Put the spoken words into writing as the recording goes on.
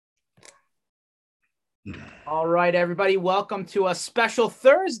All right, everybody. Welcome to a special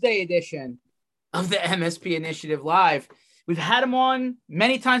Thursday edition of the MSP Initiative Live. We've had him on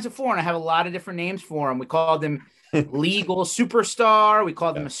many times before, and I have a lot of different names for him. We called him legal superstar. We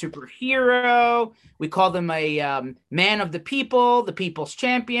called him a superhero. We called him a man of the people, the people's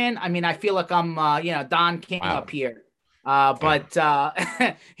champion. I mean, I feel like I'm, Don King up here.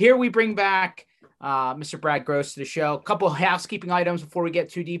 But here we bring back Mr. Brad Gross to the show. A couple of housekeeping items before we get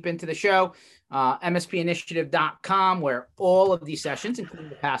too deep into the show. MSPinitiative.com, where all of these sessions, including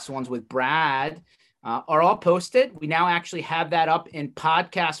the past ones with Brad, are all posted. We now actually have that up in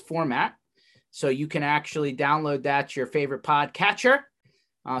podcast format. So you can actually download that to your favorite podcatcher.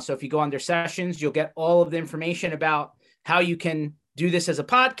 So if you go under sessions, you'll get all of the information about how you can do this as a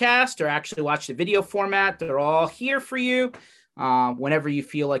podcast or actually watch the video format. They're all here for you whenever you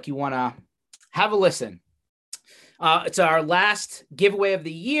feel like you want to have a listen. It's our last giveaway of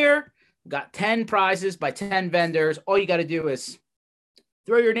the year. We've got 10 prizes by 10 vendors. All you got to do is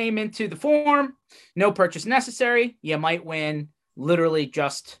throw your name into the form. No purchase necessary. You might win literally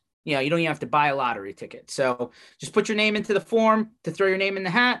just, you don't even have to buy a lottery ticket. So just put your name into the form to throw your name in the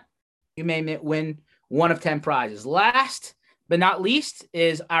hat. You may win one of 10 prizes. Last but not least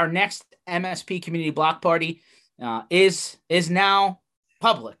is our next MSP Community Block Party is now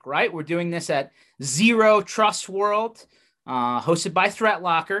public, right? We're doing this at Zero Trust World, hosted by Threat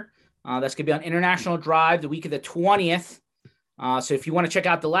Locker. That's going to be on International Drive the week of the 20th. So if you want to check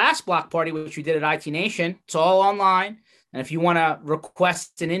out the last block party, which we did at IT Nation, it's all online. And if you want to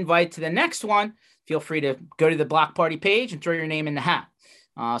request an invite to the next one, feel free to go to the block party page and throw your name in the hat.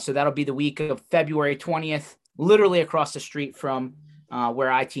 So that'll be the week of February 20th, literally across the street from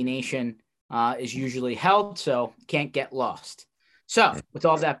where IT Nation is usually held. So can't get lost. So with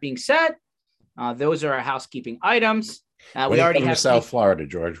all that being said, those are our housekeeping items. We already have South Florida,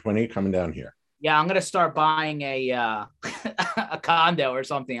 George. When are you coming down here? Yeah, I'm going to start buying a a condo or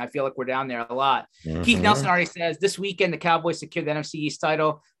something. I feel like we're down there a lot. Mm-hmm. Keith Nelson already says, this weekend, the Cowboys secured the NFC East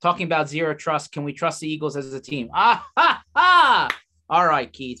title. Talking about zero trust, can we trust the Eagles as a team? All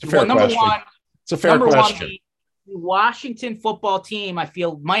right, Keith. It's a fair question. The Washington football team, I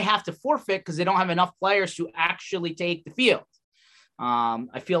feel, might have to forfeit because they don't have enough players to actually take the field.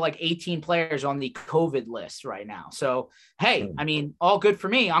 I feel like 18 players on the COVID list right now. So, hey, I mean, all good for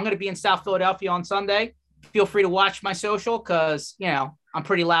me. I'm going to be in South Philadelphia on Sunday. Feel free to watch my social because, I'm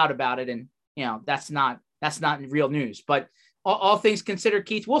pretty loud about it. And, that's not real news. But all things considered,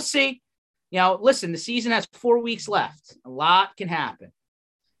 Keith, we'll see. Listen, the season has 4 weeks left. A lot can happen.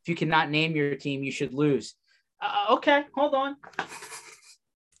 If you cannot name your team, you should lose. Okay, hold on.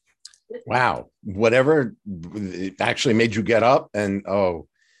 Wow. Whatever actually made you get up and, oh,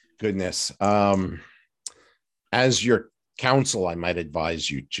 goodness. As your counsel, I might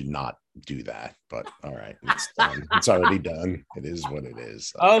advise you to not do that. But all right, it's done. It's already done. It is what it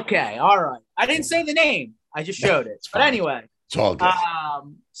is. Okay. All right. I didn't say the name. I just showed it. But anyway. It's all good.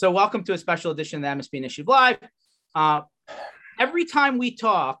 So welcome to a special edition of the MSP Initiative Live. Every time we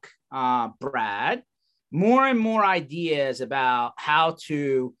talk, Brad, more and more ideas about how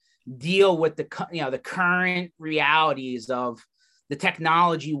to deal with the current realities of the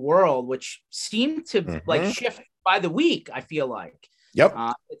technology world, which seem to shift by the week. I feel like,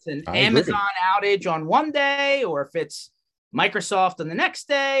 it's an Amazon outage on one day, or if it's Microsoft on the next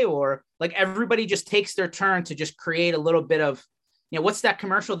day, or like everybody just takes their turn to just create a little bit of, what's that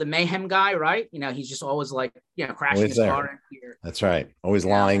commercial? The Mayhem guy, right? He's just always like, crashing his car in here. That's right. Always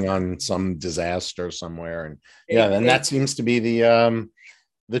lying on some disaster somewhere. And and that seems to be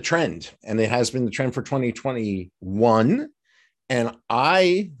the trend, and it has been the trend for 2021. And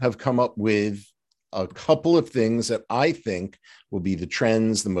I have come up with a couple of things that I think will be the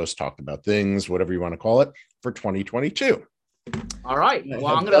trends, the most talked about things, whatever you want to call it, for 2022. All right. Well,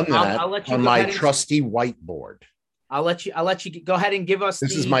 I'll let you on my trusty whiteboard. I'll let you go ahead and give us.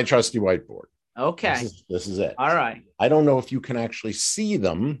 This is my trusty whiteboard. Okay. This is it. All right. I don't know if you can actually see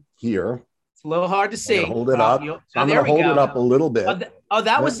them here. It's a little hard to see. Hold it up. I'm going to hold it up a little bit.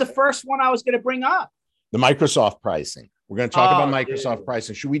 That was the first one I was going to bring up. The Microsoft pricing. We're going to talk about Microsoft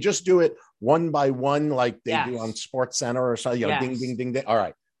pricing. Should we just do it one by one like they do on Sports Center or something? Ding, ding, ding, ding. All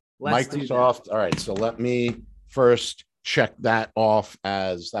right. Microsoft. All right. So let me first check that off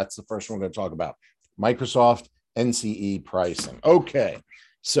as that's the first one we're going to talk about. Microsoft NCE pricing. Okay.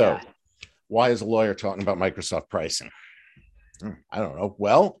 So why is a lawyer talking about Microsoft pricing? I don't know.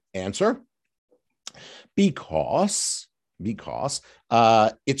 Well, answer. Because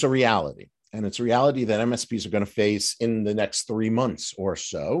it's a reality. And it's a reality that MSPs are going to face in the next 3 months or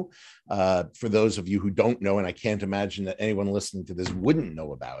so. For those of you who don't know, and I can't imagine that anyone listening to this wouldn't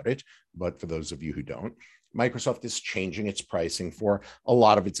know about it, but for those of you who don't, Microsoft is changing its pricing for a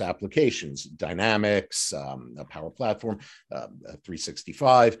lot of its applications, Dynamics, Power Platform,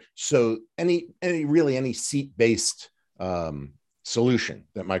 365. So any seat-based solution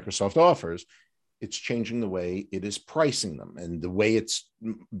that Microsoft offers, it's changing the way it is pricing them. And the way it's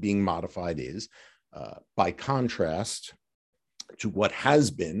being modified is, by contrast to what has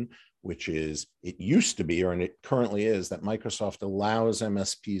been, which is it used to be, or and it currently is, that Microsoft allows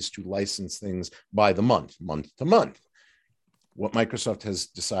MSPs to license things by the month to month. What Microsoft has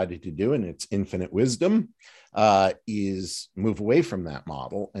decided to do in its infinite wisdom is move away from that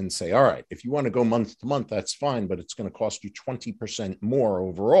model and say, all right, if you want to go month to month, that's fine, but it's going to cost you 20% more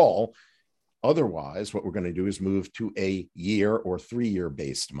overall. Otherwise, what we're going to do is move to a year or 3-year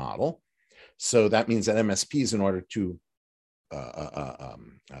based model. So that means that MSPs, in order to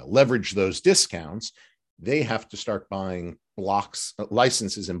leverage those discounts, they have to start buying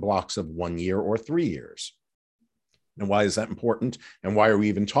licenses in blocks of 1 year or 3 years. And why is that important? And why are we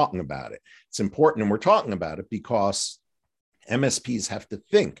even talking about it? It's important, and we're talking about it because MSPs have to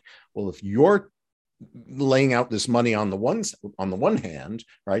think, well, if you're laying out this money on the one hand,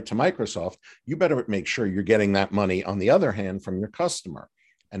 right, to Microsoft, you better make sure you're getting that money on the other hand from your customer.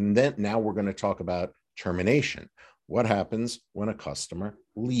 And then now we're going to talk about termination. What happens when a customer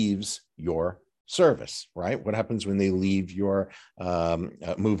leaves your service, right? What happens when they leave your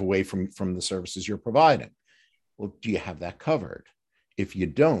move away from the services you're providing? Well, do you have that covered? If you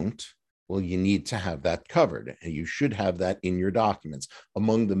don't, well, you need to have that covered, and you should have that in your documents.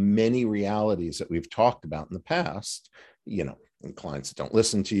 Among the many realities that we've talked about in the past, clients that don't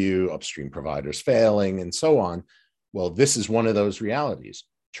listen to you, upstream providers failing, and so on. Well, this is one of those realities,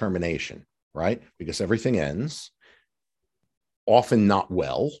 termination, right? Because everything ends, often not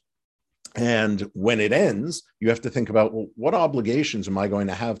well. And when it ends, you have to think about, well, what obligations am I going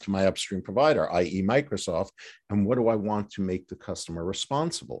to have to my upstream provider, i.e. Microsoft, and what do I want to make the customer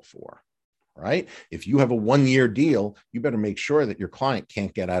responsible for, right? If you have a 1-year deal, you better make sure that your client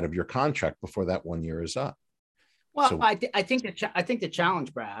can't get out of your contract before that 1 year is up. Well, so, I think the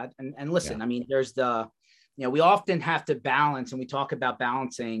challenge, Brad, and listen, yeah. I mean, there's we often have to balance, and we talk about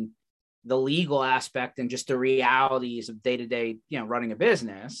balancing the legal aspect and just the realities of day-to-day, running a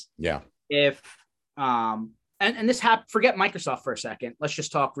business. Yeah. If, and this forget Microsoft for a second. Let's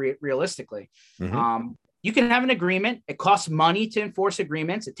just talk realistically. Mm-hmm. You can have an agreement. It costs money to enforce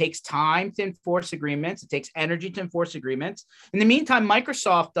agreements. It takes time to enforce agreements. It takes energy to enforce agreements. In the meantime,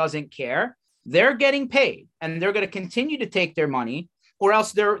 Microsoft doesn't care. They're getting paid, and they're going to continue to take their money, or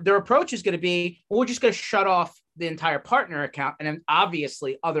else their approach is going to be, well, we're just going to shut off the entire partner account. And then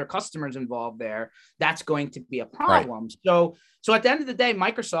obviously other customers involved there, that's going to be a problem. Right. So at the end of the day,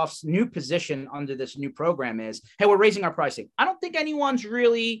 Microsoft's new position under this new program is, hey, we're raising our pricing. I don't think anyone's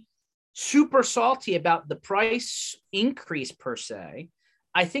really super salty about the price increase per se.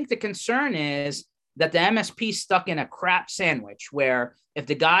 I think the concern is that the MSP is stuck in a crap sandwich where if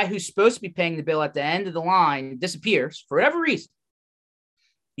the guy who's supposed to be paying the bill at the end of the line disappears for whatever reason,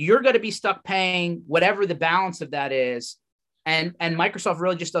 you're going to be stuck paying whatever the balance of that is. And Microsoft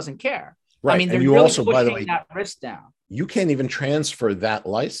really just doesn't care. Right. I mean, they're and you really also, by the way, that risk down. You can't even transfer that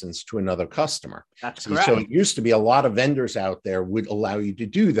license to another customer. That's correct. So it used to be a lot of vendors out there would allow you to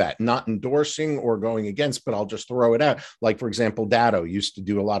do that, not endorsing or going against, but I'll just throw it out. Like, for example, Datto used to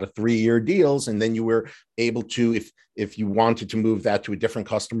do a lot of 3-year deals, and then you were able to, if you wanted to move that to a different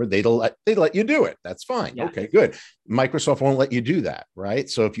customer, they'd let you do it. That's fine. Yeah. Okay, good. Microsoft won't let you do that, right?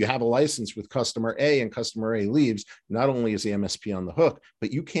 So if you have a license with customer A and customer A leaves, not only is the MSP on the hook,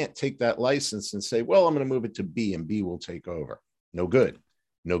 but you can't take that license and say, well, I'm going to move it to B and B will take over. No good.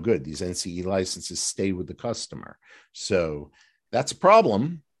 No good. These NCE licenses stay with the customer. So that's a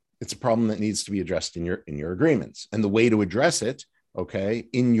problem. It's a problem that needs to be addressed in your agreements. And the way to address it, okay,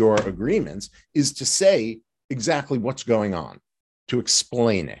 in your agreements is to say exactly what's going on, to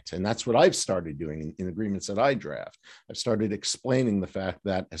explain it. And that's what I've started doing in agreements that I draft. I've started explaining the fact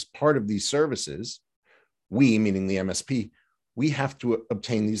that as part of these services, we, meaning the MSP, we have to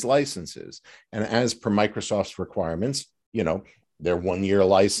obtain these licenses. And as per Microsoft's requirements, they're 1-year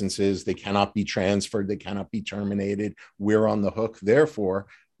licenses. They cannot be transferred. They cannot be terminated. We're on the hook. Therefore,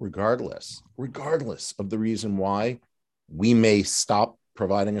 regardless of the reason why we may stop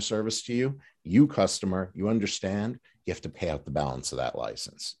providing a service to you, you customer, you understand, you have to pay out the balance of that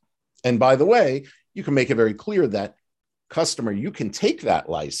license. And by the way, you can make it very clear that customer, you can take that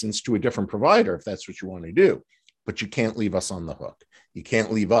license to a different provider if that's what you want to do, but you can't leave us on the hook. You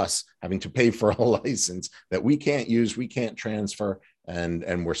can't leave us having to pay for a license that we can't use, we can't transfer,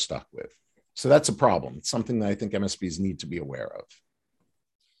 and we're stuck with. So that's a problem. It's something that I think MSPs need to be aware of.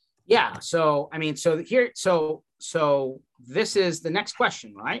 Yeah. So, I mean, so this is the next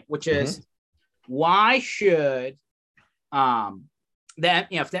question, right? Which is, why should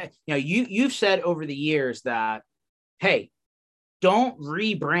you've said over the years that, hey, don't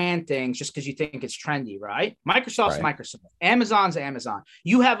rebrand things just because you think it's trendy, right? Microsoft's Microsoft, Amazon's Amazon.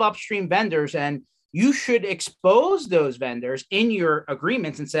 You have upstream vendors, and you should expose those vendors in your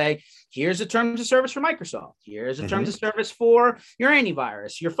agreements and say, here's the terms of service for Microsoft. Here's the terms of service for your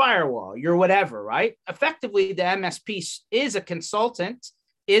antivirus, your firewall, your whatever, right? Effectively, the MSP is a consultant,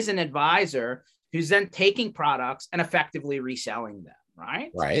 is an advisor who's then taking products and effectively reselling them,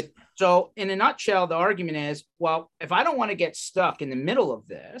 right? Right. So in a nutshell, the argument is, well, if I don't want to get stuck in the middle of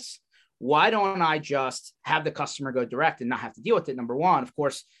this, why don't I just have the customer go direct and not have to deal with it? Number one. Of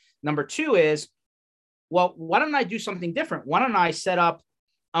course, number two is, well, why don't I do something different? Why don't I set up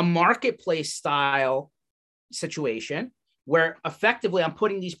a marketplace style situation where effectively I'm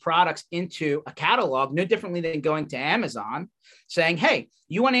putting these products into a catalog, no differently than going to Amazon, saying, hey,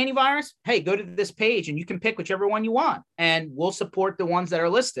 you want antivirus? Hey, go to this page and you can pick whichever one you want, and we'll support the ones that are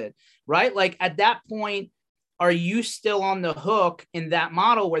listed, right? Like at that point, are you still on the hook in that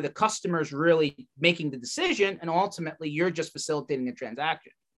model where the customer is really making the decision and ultimately you're just facilitating a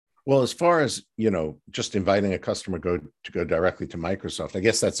transaction? Well, as far as, just inviting a customer to go directly to Microsoft, I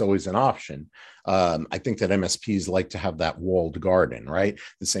guess that's always an option. I think that MSPs like to have that walled garden, right?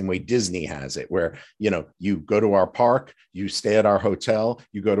 The same way Disney has it, where, you go to our park, you stay at our hotel,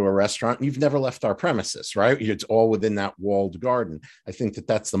 you go to a restaurant, and you've never left our premises, right? It's all within that walled garden. I think that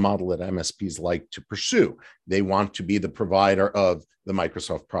that's the model that MSPs like to pursue. They want to be the provider of the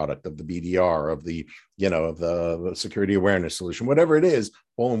Microsoft product, of the BDR, of the, of the security awareness solution, whatever it is,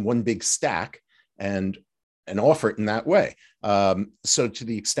 all in one big stack, and offer it in that way. So to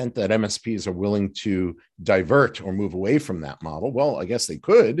the extent that MSPs are willing to divert or move away from that model, well, I guess they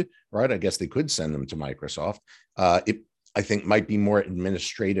could, right? I guess they could send them to Microsoft. It, I think, might be more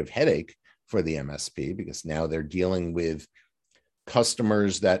administrative headache for the MSP, because now they're dealing with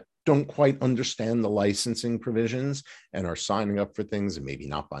customers that don't quite understand the licensing provisions and are signing up for things and maybe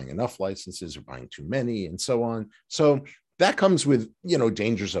not buying enough licenses or buying too many and so on. So that comes with,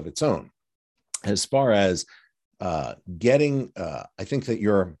 dangers of its own. As far as getting, I think that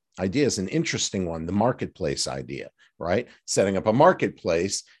your idea is an interesting one, the marketplace idea, right? Setting up a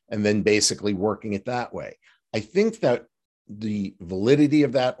marketplace and then basically working it that way. I think that the validity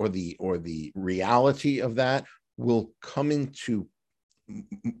of that, or the reality of that, will come into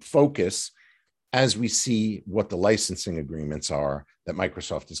focus as we see what the licensing agreements are that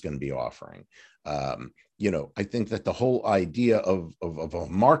Microsoft is going to be offering. I think that the whole idea of a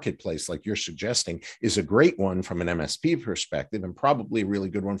marketplace like you're suggesting is a great one from an MSP perspective, and probably a really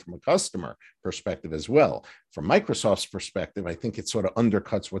good one from a customer perspective as well. From Microsoft's perspective, I think it sort of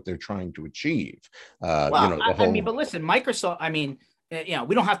undercuts what they're trying to achieve. But listen, Microsoft,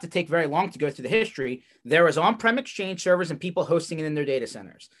 we don't have to take very long to go through the history. There was on-prem Exchange servers and people hosting it in their data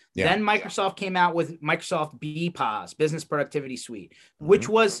centers. Yeah. Then Microsoft came out with Microsoft BPOS, Business Productivity Suite, which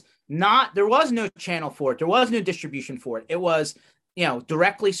was there was no channel for it. There was no distribution for it. It was,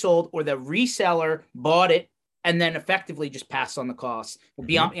 directly sold, or the reseller bought it and then effectively just passed on the costs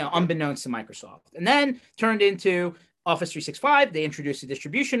beyond, unbeknownst to Microsoft. And then turned into Office 365. They introduced a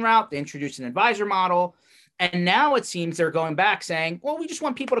distribution route. They introduced an advisor model. And now it seems they're going back saying, well, we just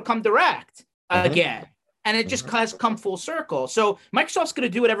want people to come direct again. And it just has come full circle. So Microsoft's going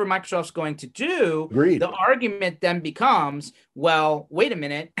to do whatever Microsoft's going to do. Agreed. The argument then becomes, well, wait a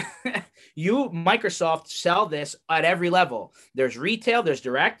minute. You, Microsoft, sell this at every level. There's retail, there's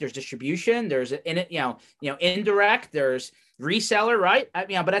direct, there's distribution, there's indirect, there's reseller, right?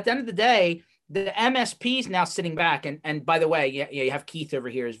 But at the end of the day, the MSP is now sitting back, and by the way, you have Keith over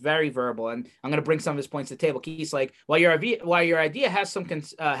here is very verbal, and I'm going to bring some of his points to the table. Keith's like, while your idea has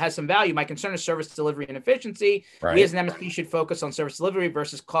some value, my concern is service delivery and efficiency. Right. We as an MSP should focus on service delivery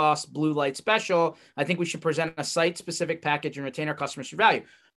versus cost, blue light special. I think we should present a site-specific package and retain our customers for value.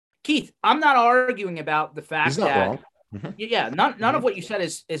 Keith, I'm not arguing about the fact that none of what you said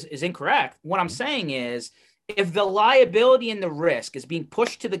is incorrect. What I'm saying is, if the liability and the risk is being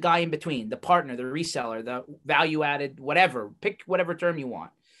pushed to the guy in between, the partner, the reseller, the value added, whatever, pick whatever term you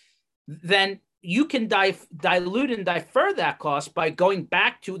want, then you can dilute and defer that cost by going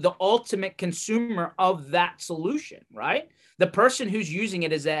back to the ultimate consumer of that solution, right? The person who's using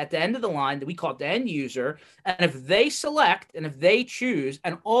it is at the end of the line, that we call it the end user. And if they select and if they choose,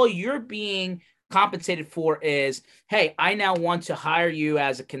 and all you're being compensated for is, hey, I now want to hire you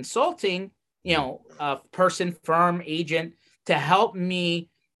as a consulting, person, firm, agent to help me,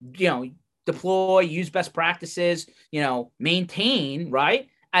 deploy, use best practices, maintain, right?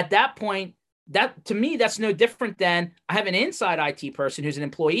 At that point, that to me, that's no different than I have an inside IT person who's an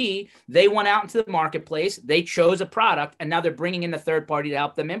employee. They went out into the marketplace, they chose a product, and now they're bringing in a third party to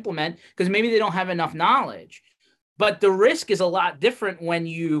help them implement because maybe they don't have enough knowledge. But the risk is a lot different when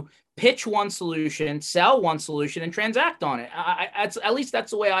you pitch one solution, sell one solution, and transact on it. At least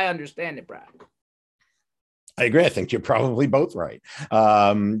that's the way I understand it, Brad. I agree. I think you're probably both right.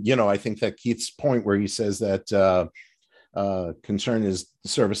 I think that Keith's point where he says that concern is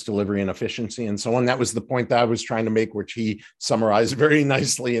service delivery and efficiency and so on. That was the point that I was trying to make, which he summarized very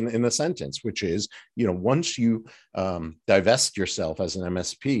nicely in a sentence, which is, once you divest yourself as an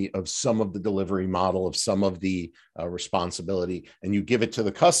MSP of some of the delivery model, of some of the responsibility, and you give it to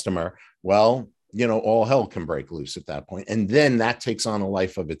the customer, well, all hell can break loose at that point. And then that takes on a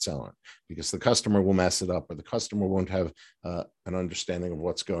life of its own because the customer will mess it up, or the customer won't have an understanding of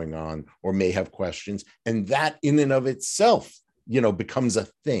what's going on, or may have questions. And that in and of itself, becomes a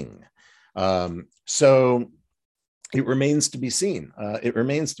thing. So it remains to be seen. How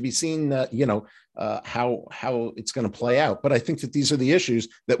it's going to play out. But I think that these are the issues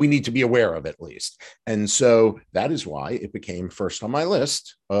that we need to be aware of, at least. And so that is why it became first on my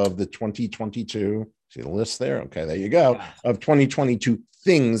list of the 2022. See the list there? Okay, there you go. Yeah. Of 2022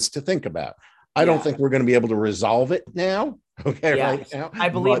 things to think about. I don't think we're going to be able to resolve it now. Okay, right now. I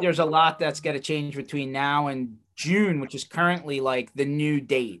believe there's a lot that's got to change between now and June, which is currently like the new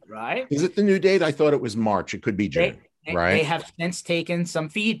date, right? Is it the new date? I thought it was March. It could be June, right? They have since taken some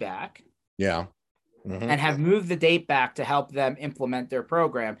feedback. Yeah. Mm-hmm. And have moved the date back to help them implement their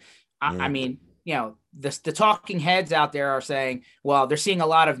program. I mean, the talking heads out there are saying, well, they're seeing a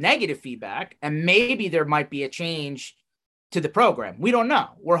lot of negative feedback, and maybe there might be a change to the program. We don't know.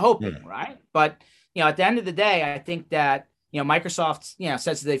 We're hoping, right? But, at the end of the day, I think that, Microsoft,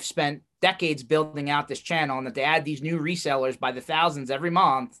 says they've spent decades building out this channel and that they add these new resellers by the thousands every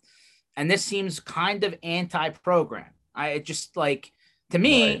month. And this seems kind of anti-program. To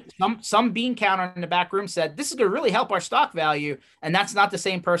me, some bean counter in the back room said, this is going to really help our stock value. And that's not the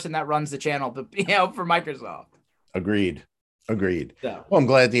same person that runs the channel, but, for Microsoft. Agreed. Yeah. Well, I'm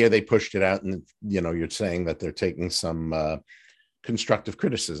glad to hear they pushed it out. And, you're saying that they're taking some constructive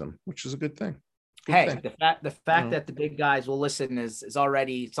criticism, which is a good thing. The fact that the big guys will listen is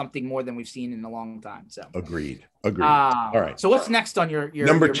already something more than we've seen in a long time. So agreed. All right. So what's next on your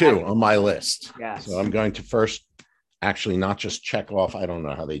number two on my list? Yes. So I'm going to first actually not just check off. I don't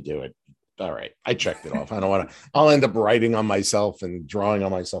know how they do it. All right. I checked it off. I don't want to, I'll end up writing on myself and drawing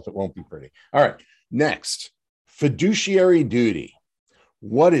on myself. It won't be pretty. All right. Next, fiduciary duty.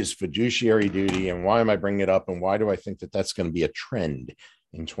 What is fiduciary duty and why am I bringing it up? And why do I think that that's going to be a trend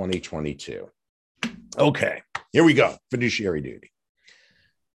in 2022? Okay, here we go. Fiduciary duty.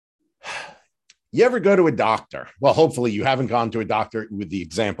 You ever go to a doctor? Well, hopefully you haven't gone to a doctor with the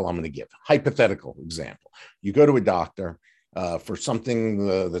example I'm going to give. Hypothetical example. You go to a doctor for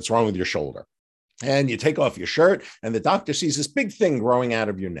something that's wrong with your shoulder, and you take off your shirt, and the doctor sees this big thing growing out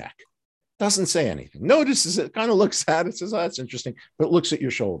of your neck. Doesn't say anything. Notices it, kind of looks at it, says, oh, that's interesting, but looks at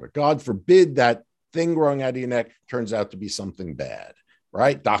your shoulder. God forbid that thing growing out of your neck turns out to be something bad,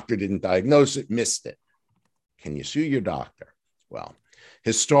 right? Doctor didn't diagnose it, missed it. Can you sue your doctor? Well,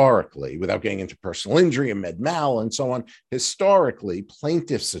 historically, without getting into personal injury and med mal and so on, historically,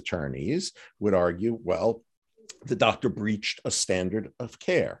 plaintiffs' attorneys would argue, well, the doctor breached a standard of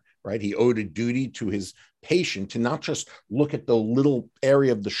care, right? He owed a duty to his patient to not just look at the little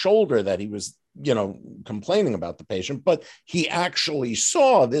area of the shoulder that he was, complaining about the patient, but he actually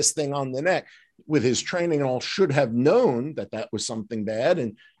saw this thing on the neck. With his training and all, should have known that that was something bad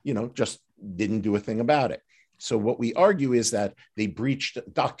and, just didn't do a thing about it. So what we argue is that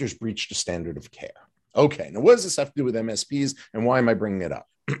doctors breached a standard of care. Okay, now what does this have to do with MSPs and why am I bringing it up?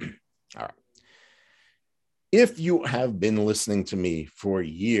 All right. If you have been listening to me for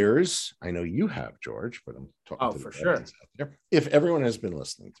years, I know you have, George, but I'm talking to for sure. Out there. If everyone has been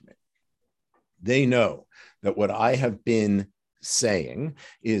listening to me, they know that what I have been saying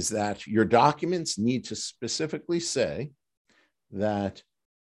is that your documents need to specifically say that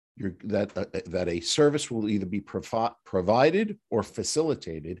that a service will either be provided or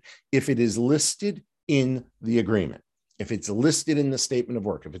facilitated if it is listed in the agreement, if it's listed in the statement of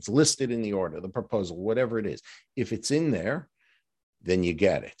work, if it's listed in the order, the proposal, whatever it is. If it's in there, then you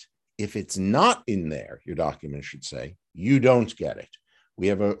get it. If it's not in there, your document should say, you don't get it. We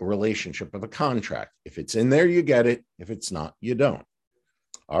have a relationship of a contract. If it's in there, you get it. If it's not, you don't.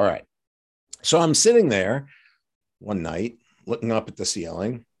 All right. So I'm sitting there one night looking up at the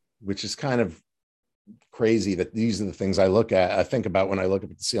ceiling, which is kind of crazy that these are the things I think about when I look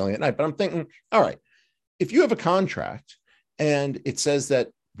up at the ceiling at night. But I'm thinking, all right, if you have a contract and it says that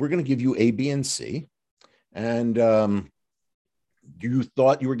we're going to give you A, B, and C, and you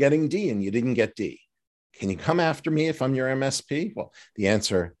thought you were getting D and you didn't get D, can you come after me if I'm your MSP? Well, the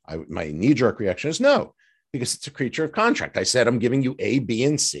answer, my knee-jerk reaction is no, because it's a creature of contract. I said I'm giving you A, B,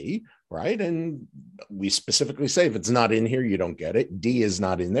 and C, right? And we specifically say if it's not in here, you don't get it. D is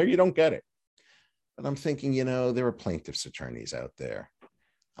not in there, you don't get it. But I'm thinking, there are plaintiffs' attorneys out there.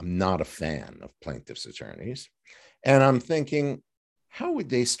 I'm not a fan of plaintiffs' attorneys. And I'm thinking, how would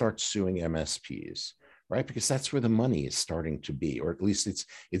they start suing MSPs, right? Because that's where the money is starting to be, or at least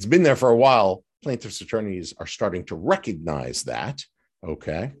it's been there for a while. Plaintiffs' attorneys are starting to recognize that,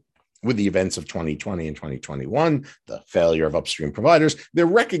 okay? With the events of 2020 and 2021, the failure of upstream providers, they're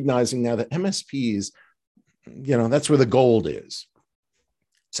recognizing now that MSPs, that's where the gold is.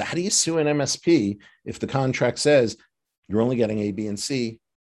 So how do you sue an MSP if the contract says you're only getting A, B, and C?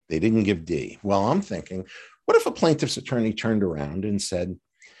 They didn't give D. Well, I'm thinking, what if a plaintiff's attorney turned around and said,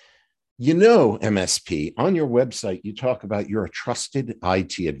 MSP, on your website, you talk about you're a trusted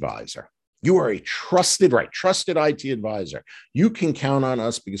IT advisor. You are a trusted IT advisor. You can count on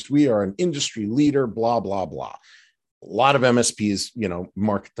us because we are an industry leader, blah, blah, blah. A lot of MSPs,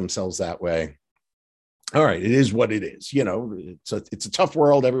 market themselves that way. All right, it is what it is. It's a tough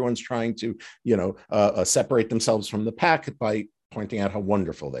world. Everyone's trying to, separate themselves from the pack by pointing out how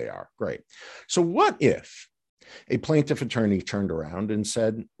wonderful they are. Great. So what if a plaintiff attorney turned around and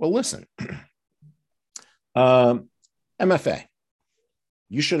said, well, listen, MFA,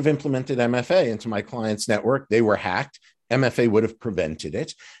 you should have implemented MFA into my client's network. They were hacked. MFA would have prevented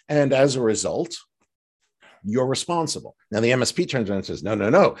it. And as a result, you're responsible. Now, the MSP turns around and says,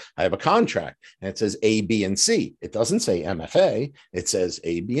 no, I have a contract. And it says A, B, and C. It doesn't say MFA. It says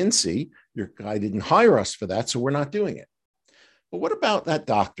A, B, and C. Your guy didn't hire us for that, so we're not doing it. But what about that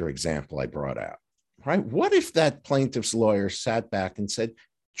doctor example I brought out, right? What if that plaintiff's lawyer sat back and said,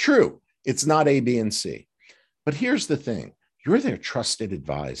 true, it's not A, B, and C. But here's the thing. You're their trusted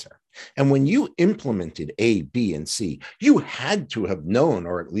advisor. And when you implemented A, B, and C, you had to have known,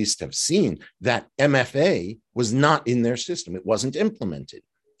 or at least have seen, that MFA was not in their system. It wasn't implemented.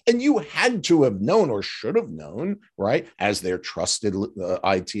 And you had to have known, or should have known, right, as their trusted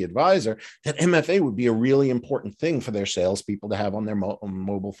IT advisor, that MFA would be a really important thing for their salespeople to have on their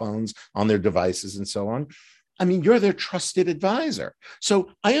mobile phones, on their devices, and so on. I mean, you're their trusted advisor.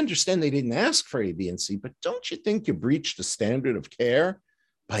 So I understand they didn't ask for A, B, and C, but don't you think you breached the standard of care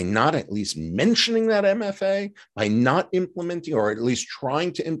by not at least mentioning that MFA, by not implementing, or at least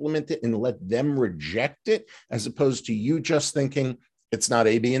trying to implement it and let them reject it, as opposed to you just thinking it's not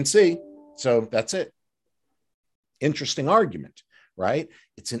A, B, and C, so that's it? Interesting argument, right?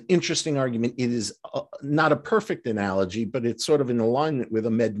 It's an interesting argument. It is not a perfect analogy, but it's sort of in alignment with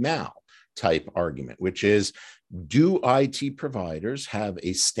a med-mal type argument, which is, do IT providers have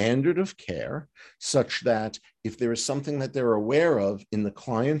a standard of care such that if there is something that they're aware of in the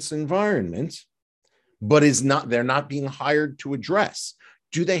client's environment, but they're not being hired to address,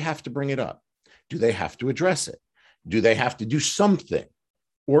 do they have to bring it up? Do they have to address it? Do they have to do something?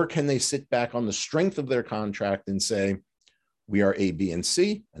 Or can they sit back on the strength of their contract and say, we are A, B, and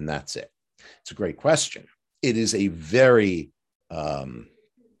C, and that's it? It's a great question. It is a very,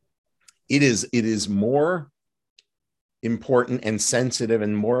 it is more important and sensitive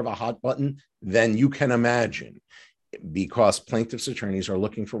and more of a hot button than you can imagine, because plaintiffs' attorneys are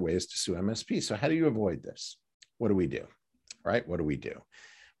looking for ways to sue MSP. So how do you avoid this? What do we do? Right? What do we do?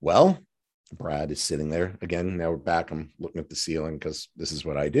 Well, Brad is sitting there again. Now we're back. I'm looking at the ceiling because this is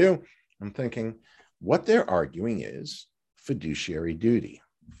what I do. I'm thinking what they're arguing is fiduciary duty.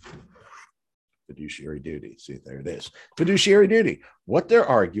 Fiduciary duty. See, there it is. Fiduciary duty. What they're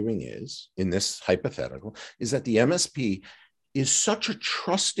arguing is, in this hypothetical, is that the MSP is such a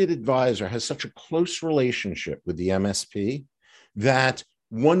trusted advisor, has such a close relationship with the MSP, that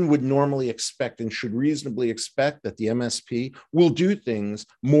one would normally expect and should reasonably expect that the MSP will do things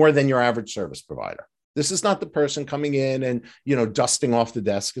more than your average service provider. This is not the person coming in and, dusting off the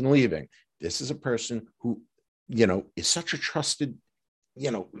desk and leaving. This is a person who, is such a trusted,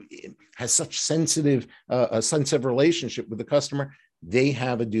 has such a sensitive relationship with the customer. They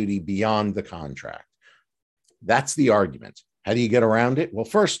have a duty beyond the contract. That's the argument. How do you get around it? Well,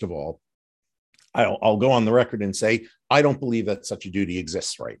 first of all, I'll go on the record and say, I don't believe that such a duty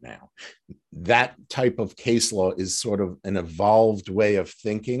exists right now. That type of case law is sort of an evolved way of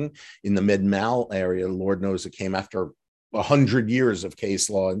thinking in the med-mal area. Lord knows it came after 100 years of case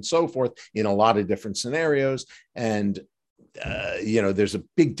law and so forth in a lot of different scenarios. And there's a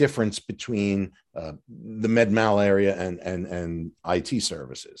big difference between the med mal area and IT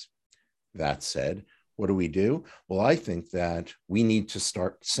services. That said, what do? Well, I think that we need to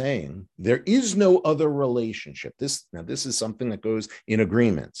start saying there is no other relationship. This is something that goes in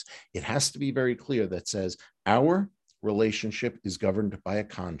agreements. It has to be very clear that says our relationship is governed by a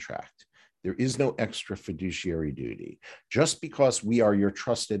contract. There is no extra fiduciary duty. Just because we are your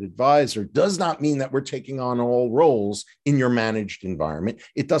trusted advisor does not mean that we're taking on all roles in your managed environment.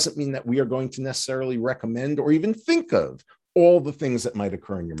 It doesn't mean that we are going to necessarily recommend or even think of all the things that might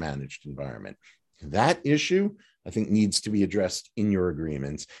occur in your managed environment. That issue, I think, needs to be addressed in your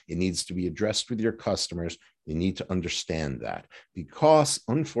agreements. It needs to be addressed with your customers. They need to understand that, because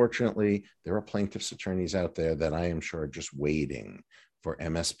unfortunately, there are plaintiffs' attorneys out there that I am sure are just waiting for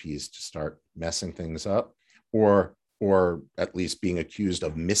MSPs to start messing things up, or at least being accused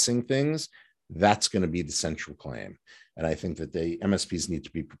of missing things. That's going to be the central claim. And I think that the MSPs need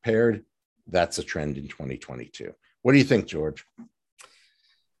to be prepared. That's a trend in 2022. What do you think, George?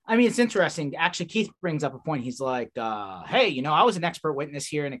 I mean, it's interesting. Actually, Keith brings up a point. He's like, hey, I was an expert witness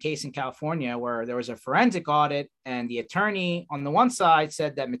here in a case in California where there was a forensic audit, and the attorney on the one side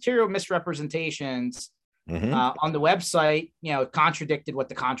said that material misrepresentations on the website, contradicted what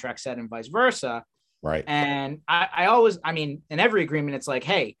the contract said and vice versa. Right. And I mean, in every agreement, it's like,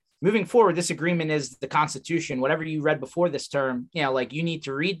 hey, moving forward, this agreement is the Constitution. Whatever you read before this term, you need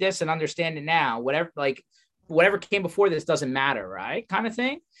to read this and understand it now. Whatever came before this doesn't matter, right? Kind of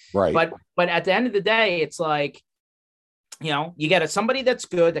thing. Right. But at the end of the day, it's like, you get somebody that's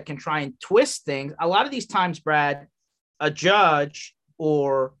good that can try and twist things. A lot of these times, Brad, a judge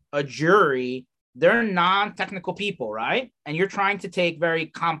or a jury, they're non-technical people, right? And you're trying to take very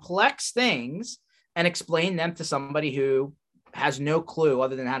complex things and explain them to somebody who has no clue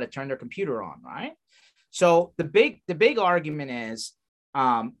other than how to turn their computer on, right? So the big argument is,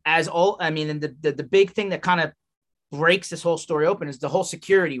 and the big thing that kind of breaks this whole story open is the whole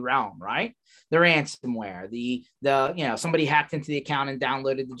security realm, right? The ransomware, the somebody hacked into the account and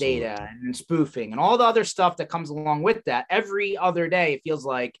downloaded the data, and spoofing and all the other stuff that comes along with that. Every other day, it feels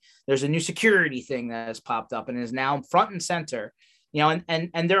like there's a new security thing that has popped up and is now front and center.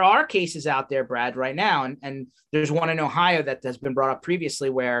 And there are cases out there, Brad, right now, and there's one in Ohio that has been brought up previously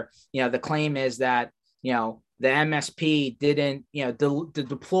where the claim is that the MSP didn't,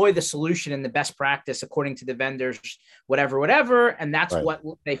 deploy the solution in the best practice according to the vendors, whatever. And that's right. What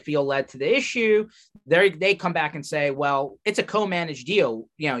they feel led to the issue. They come back and say, well, it's a co-managed deal.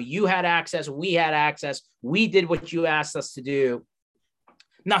 You had access, we had access. We did what you asked us to do.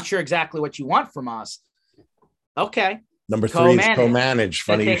 Not sure exactly what you want from us. Okay. Number 3 is co-managed.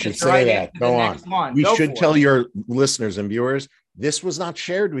 Funny you should say that. Go on. We should tell your listeners and viewers, this was not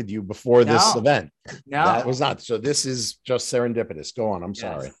shared with you before this event. No, that was not. So this is just serendipitous. Go on. I'm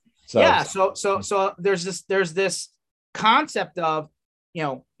sorry. So there's this concept of,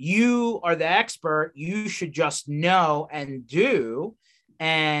 you are the expert. You should just know and do.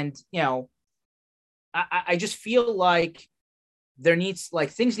 And, I just feel like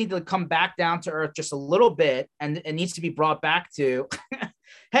things need to come back down to earth just a little bit. And it needs to be brought back to,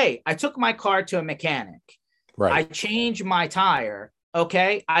 hey, I took my car to a mechanic. Right. I changed my tire.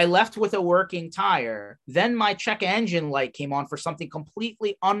 Okay. I left with a working tire. Then my check engine light came on for something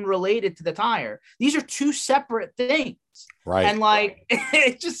completely unrelated to the tire. These are two separate things. Right. And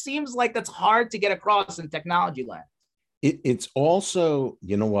it just seems like that's hard to get across in technology land. It's also,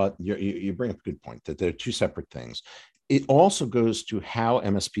 you bring up a good point that they're two separate things. It also goes to how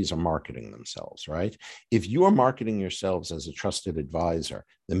MSPs are marketing themselves, right? If you are marketing yourselves as a trusted advisor,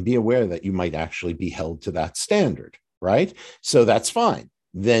 then be aware that you might actually be held to that standard, right? So that's fine.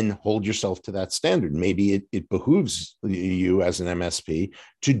 Then hold yourself to that standard. Maybe it behooves you as an MSP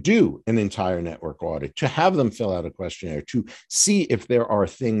to do an entire network audit, to have them fill out a questionnaire, to see if there are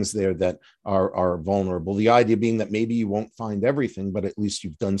things there that are vulnerable. The idea being that maybe you won't find everything, but at least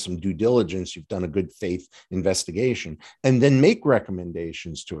you've done some due diligence, you've done a good faith investigation, and then make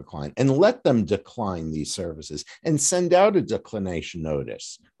recommendations to a client and let them decline these services and send out a declination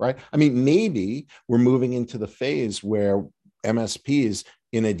notice, right? I mean, maybe we're moving into the phase where MSPs,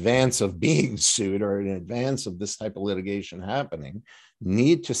 in advance of being sued or in advance of this type of litigation happening,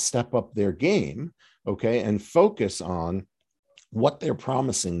 need to step up their game, okay, and focus on what they're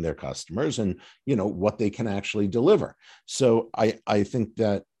promising their customers and, what they can actually deliver. So I think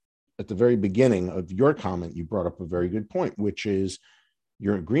that at the very beginning of your comment, you brought up a very good point, which is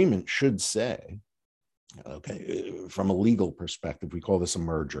your agreement should say Okay, from a legal perspective, we call this a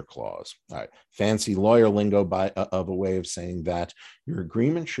merger clause. All right, fancy lawyer lingo of a way of saying that your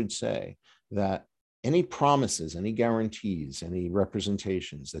agreement should say that any promises, any guarantees, any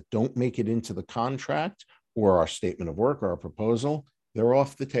representations that don't make it into the contract or our statement of work or our proposal, they're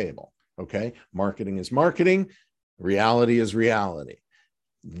off the table. Okay, marketing is marketing, reality is reality.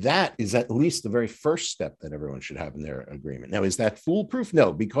 That is at least the very first step that everyone should have in their agreement. Now, is that foolproof?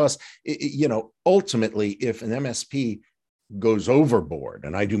 No, because ultimately, if an MSP goes overboard,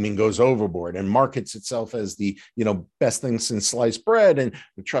 and I do mean goes overboard, and markets itself as the best thing since sliced bread and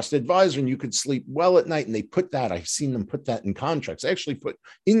the trusted advisor, and you could sleep well at night, and they put that, I've seen them put that in contracts. They actually put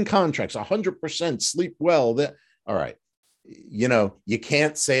in contracts 100% sleep well. That all right. You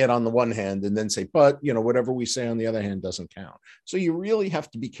can't say it on the one hand and then say, but, whatever we say on the other hand doesn't count. So you really have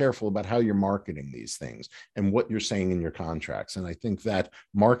to be careful about how you're marketing these things and what you're saying in your contracts. And I think that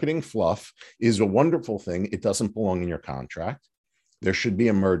marketing fluff is a wonderful thing. It doesn't belong in your contract. There should be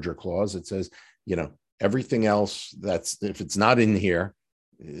a merger clause that says, everything else if it's not in here,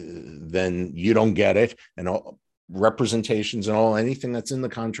 then you don't get it. And all representations and anything that's in the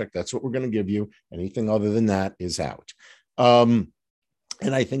contract, that's what we're going to give you. Anything other than that is out.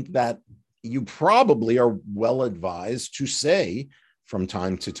 And I think that you probably are well advised to say from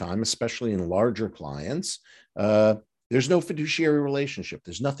time to time, especially in larger clients, there's no fiduciary relationship.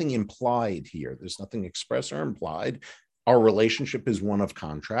 There's nothing implied here. There's nothing express or implied. Our relationship is one of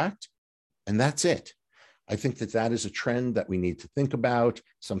contract, and that's it. I think that is a trend that we need to think about,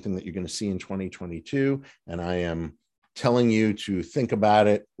 something that you're going to see in 2022. And I am telling you to think about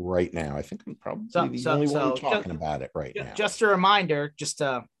it right now. I think I'm probably the only one talking about it right now. Just a reminder, just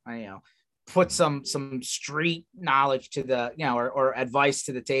to put some street knowledge to the or advice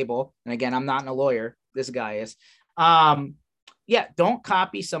to the table. And again, I'm not a lawyer. This guy is. Don't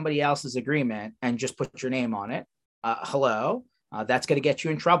copy somebody else's agreement and just put your name on it. Hello. That's going to get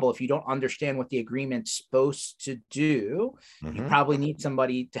you in trouble if you don't understand what the agreement's supposed to do. Mm-hmm. You probably need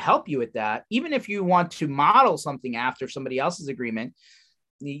somebody to help you with that. Even if you want to model something after somebody else's agreement,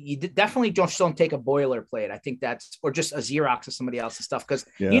 you definitely don't take a boilerplate. I think or just a Xerox of somebody else's stuff, because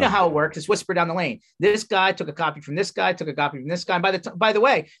you know how it works. It's whisper down the lane. This guy took a copy from this guy, took a copy from this guy. And by the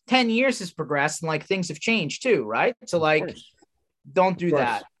way, 10 years has progressed and things have changed too, right? So don't do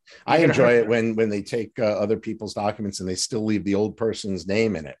that. I enjoy it when they take other people's documents and they still leave the old person's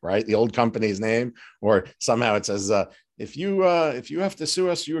name in it, right? The old company's name, or somehow it says, if you have to sue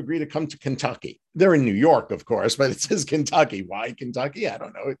us, you agree to come to Kentucky. They're in New York, of course, but it says Kentucky. Why Kentucky? I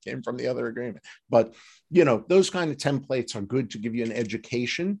don't know. It came from the other agreement. But, those kind of templates are good to give you an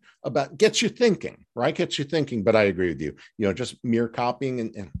education about, gets you thinking, right? Gets you thinking. But I agree with you, just mere copying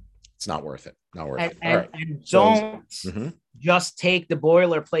and it's not worth it. Not worth it. All right. And don't just take the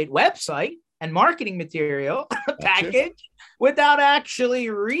boilerplate website and marketing material package without actually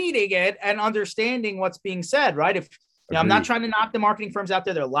reading it and understanding what's being said, right? If I'm not trying to knock the marketing firms out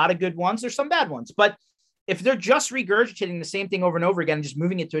there. There are a lot of good ones. There's some bad ones. But if they're just regurgitating the same thing over and over again, and just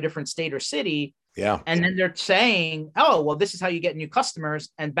moving it to a different state or city, and then they're saying, oh, well, this is how you get new customers.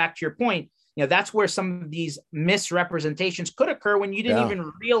 And back to your point, that's where some of these misrepresentations could occur when you didn't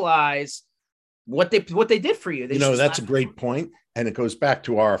even realize what they did for you. That's a great point. And it goes back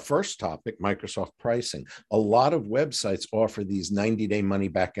to our first topic, Microsoft pricing. A lot of websites offer these 90-day money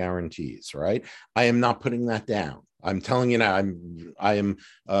back guarantees, right? I am not putting that down. I'm telling you now, I am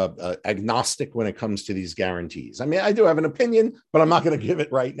agnostic when it comes to these guarantees. I mean, I do have an opinion, but I'm not going to give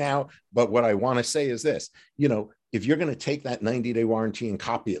it right now. But what I want to say is this, if you're going to take that 90-day warranty and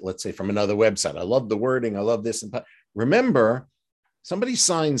copy it, let's say from another website, I love the wording, I love this. And remember, somebody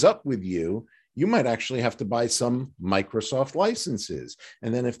signs up with you, you might actually have to buy some Microsoft licenses.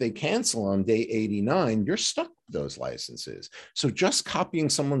 And then if they cancel on day 89, you're stuck with those licenses. So just copying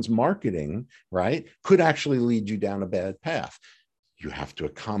someone's marketing, right, could actually lead you down a bad path. You have to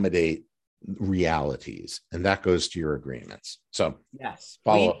accommodate realities, and that goes to your agreements. So yes,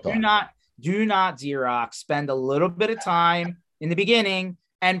 do not Xerox. Spend a little bit of time in the beginning.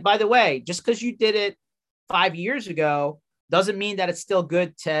 And by the way, just because you did it 5 years ago doesn't mean that it's still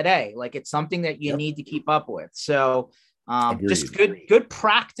good today. It's something that you need to keep up with. So just good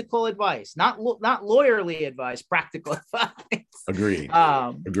practical advice, not lawyerly advice, practical advice. Agreed.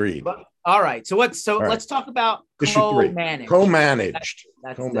 Agreed. But, all right. So let's talk about co-managed. Co-managed.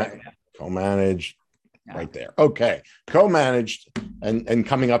 That's co-managed. Yeah. Right there. Okay. Co-managed and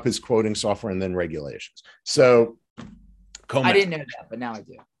coming up is quoting software and then regulations. So I didn't know that, but now I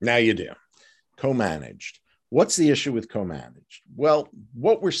do. Now you do. Co-managed. What's the issue with co-managed? Well,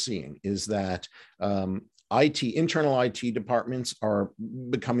 what we're seeing is that internal IT departments are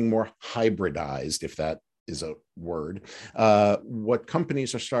becoming more hybridized, if that is a word. What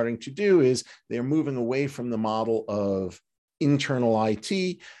companies are starting to do is they're moving away from the model of internal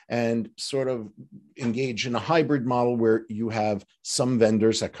IT and sort of engage in a hybrid model where you have some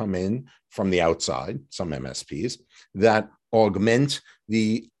vendors that come in from the outside, some MSPs, that augment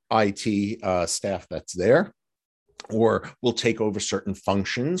the IT staff that's there, or will take over certain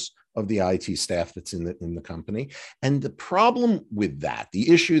functions of the IT staff that's in the company. And the problem with that,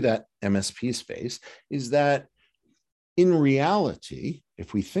 the issue that MSPs face, is that in reality,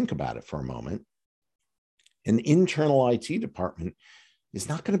 if we think about it for a moment, an internal IT department is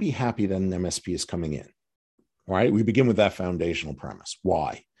not going to be happy that an MSP is coming in, right? We begin with that foundational premise.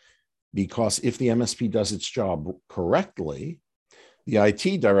 Why? Because if the MSP does its job correctly, the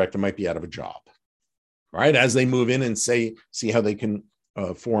IT director might be out of a job, right? As they move in and see how they can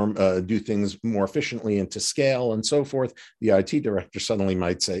do things more efficiently and to scale and so forth, the IT director suddenly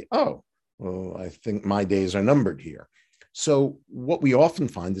might say, oh, well, I think my days are numbered here. So what we often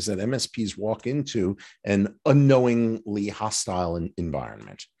find is that MSPs walk into an unknowingly hostile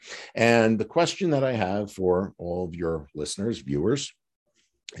environment. And the question that I have for all of your listeners, viewers,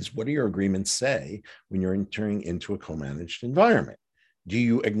 is what do your agreements say when you're entering into a co-managed environment? Do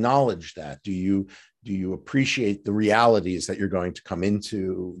you acknowledge that? Do you appreciate the realities that you're going to come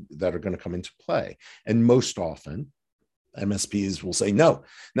into, that are going to come into play? And most often, MSPs will say, no,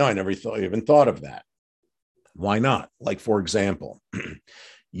 I never even thought of that. Why not? Like, for example,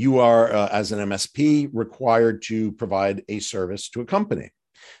 you are, as an MSP, required to provide a service to a company.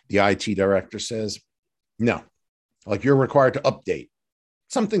 The IT director says, no, like you're required to update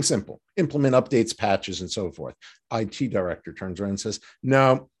something simple, implement updates, patches, and so forth. IT director turns around and says,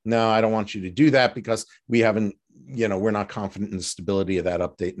 no, I don't want you to do that because we're not confident in the stability of that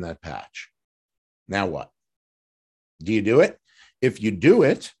update and that patch. Now what? Do you do it? If you do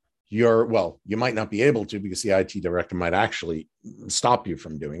it, you might not be able to because the IT director might actually stop you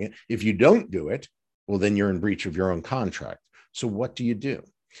from doing it. If you don't do it, well, then you're in breach of your own contract. So what do you do?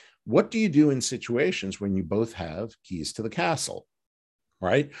 What do you do in situations when you both have keys to the castle,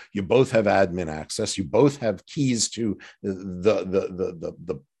 right? You both have admin access. You both have keys to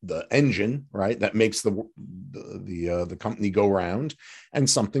the engine, right? That makes the company go round, and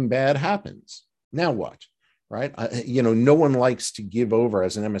something bad happens. Now what? Right? No one likes to give over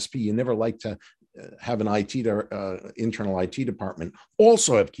as an MSP. You never like to have an internal IT department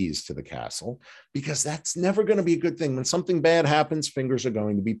also have keys to the castle, because that's never going to be a good thing. When something bad happens, fingers are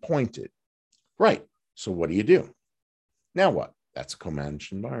going to be pointed. Right. So what do you do? Now what? That's a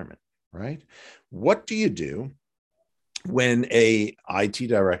co-managed environment, right? What do you do when a IT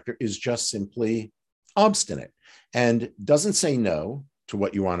director is just simply obstinate and doesn't say no to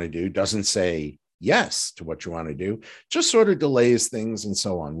what you want to do, doesn't say yes to what you want to do, just sort of delays things and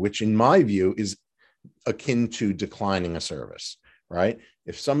so on, which in my view is akin to declining a service, right?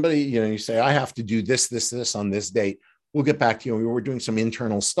 If somebody, you say, I have to do this on this date, we'll get back to you. We're doing some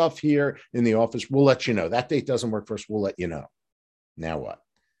internal stuff here in the office. We'll let you know. That date doesn't work for us. We'll let you know. Now what?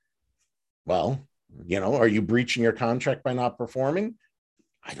 Well, are you breaching your contract by not performing?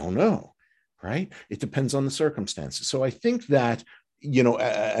 I don't know, right? It depends on the circumstances. So I think that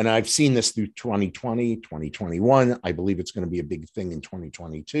and I've seen this through 2020, 2021. I believe it's going to be a big thing in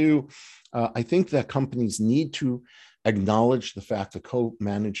 2022. I think that companies need to acknowledge the fact that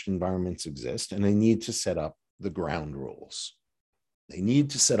co-managed environments exist, and they need to set up the ground rules. They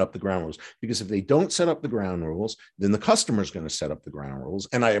need to set up the ground rules, because if they don't set up the ground rules, then the customer is going to set up the ground rules.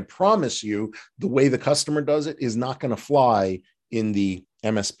 And I promise you, the way the customer does it is not going to fly in the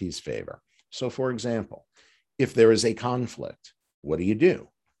MSP's favor. So, for example, if there is a conflict, what do?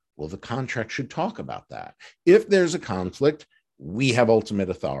 Well, the contract should talk about that. If there's a conflict, we have ultimate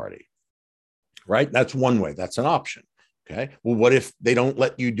authority, right? That's one way. That's an option. Okay. Well, what if they don't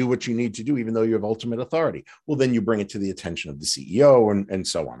let you do what you need to do, even though you have ultimate authority? Well, then you bring it to the attention of the CEO and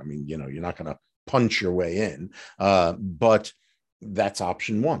so on. I mean, you're not going to punch your way in, but that's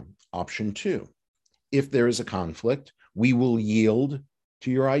option one. Option two, if there is a conflict, we will yield to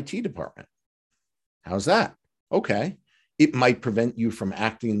your IT department. How's that? Okay. It might prevent you from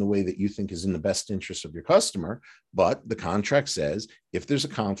acting in the way that you think is in the best interest of your customer, but the contract says if there's a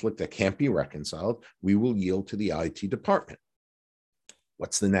conflict that can't be reconciled, we will yield to the IT department.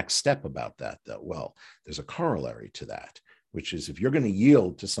 What's the next step about that, though? Well, there's a corollary to that, which is if you're going to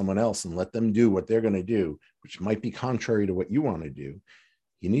yield to someone else and let them do what they're going to do, which might be contrary to what you want to do,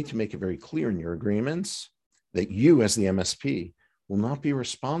 you need to make it very clear in your agreements that you, as the MSP, will not be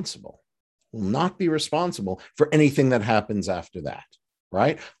responsible for anything that happens after that.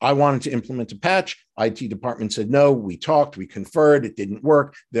 right? I wanted to implement a patch. IT department said, no, we talked, we conferred, it didn't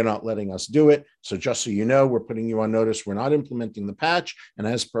work. They're not letting us do it. So just so you know, we're putting you on notice. We're not implementing the patch. And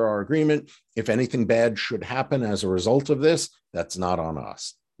as per our agreement, if anything bad should happen as a result of this, that's not on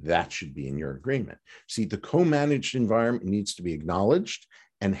us. That should be in your agreement. See, the co-managed environment needs to be acknowledged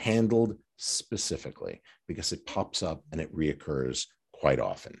and handled specifically because it pops up and it reoccurs quite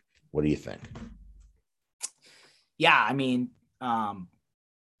often. What do you think? Yeah, I mean,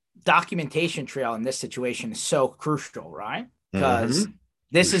 documentation trail in this situation is so crucial, right? Because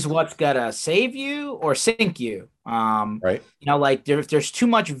this is what's gonna save you or sink you. Right. You know, like if there's too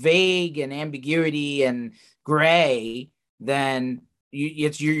much vague and ambiguity and gray, then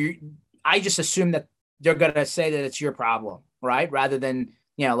I just assume that they're gonna say that it's your problem, right? Rather than,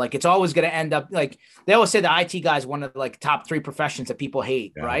 you know, like it's always going to end up like they always say the IT guy is one of the like top 3 professions that people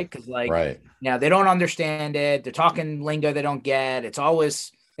hate, right? Because like, they don't understand it. They're talking lingo they don't get. It's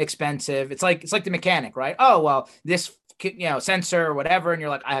always expensive. It's like the mechanic, right? Oh, well, this, sensor or whatever. And you're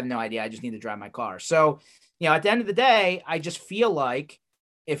like, I have no idea. I just need to drive my car. So, at the end of the day, I just feel like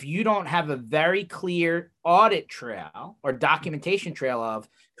if you don't have a very clear audit trail or documentation trail of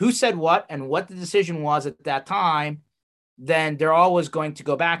who said what and what the decision was at that time, then they're always going to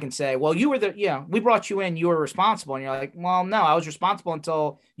go back and say, well, you were we brought you in, you were responsible. And you're like, well, no, I was responsible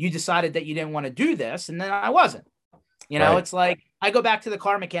until you decided that you didn't want to do this. And then I wasn't, It's like, I go back to the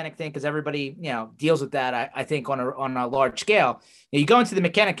car mechanic thing because everybody, deals with that. I think on a large scale, you go into the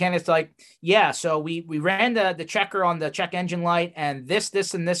mechanic and it's like, yeah, so we ran the checker on the check engine light and this,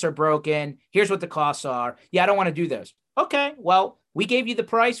 and this are broken. Here's what the costs are. Yeah, I don't want to do those. Okay, well, we gave you the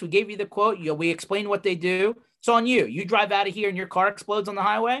price. We gave you the quote. We explained what they do. It's on you. You drive out of here and your car explodes on the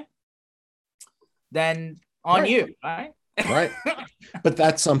highway, then on you, right? Right. But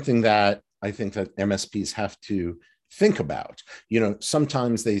that's something that I think that MSPs have to think about.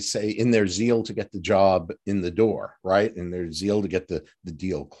 Sometimes they say in their zeal to get the job in the door, right? In their zeal to get the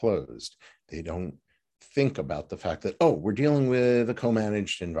deal closed, they don't think about the fact that, oh, we're dealing with a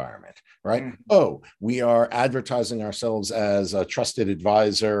co-managed environment, right? Mm-hmm. Oh, we are advertising ourselves as a trusted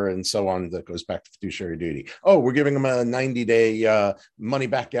advisor and so on. That goes back to fiduciary duty. Oh, we're giving them a 90-day money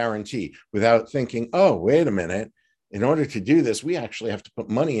back guarantee without thinking, oh, wait a minute. In order to do this, we actually have to put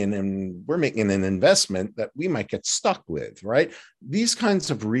money in and we're making an investment that we might get stuck with, right? These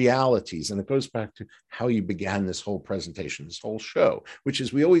kinds of realities, and it goes back to how you began this whole presentation, this whole show, which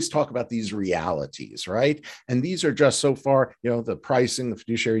is we always talk about these realities, right? And these are just so far, the pricing, the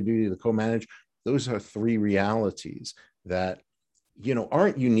fiduciary duty, the co-manage, those are 3 realities that,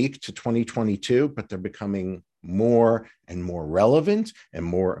 aren't unique to 2022, but they're becoming more and more relevant and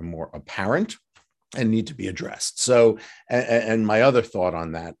more apparent and need to be addressed. So, and my other thought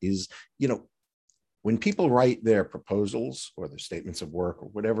on that is, when people write their proposals or their statements of work or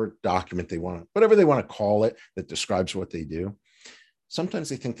whatever document they want, whatever they want to call it that describes what they do, sometimes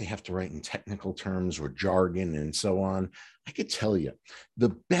they think they have to write in technical terms or jargon and so on. I could tell you,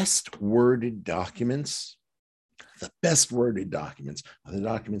 the best worded documents are the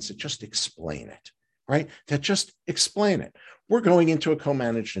documents that just explain it, right? That just explain it. We're going into a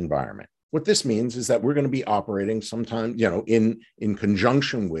co-managed environment. What this means is that we're going to be operating sometime, in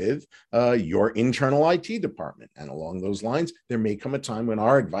conjunction with your internal IT department. And along those lines, there may come a time when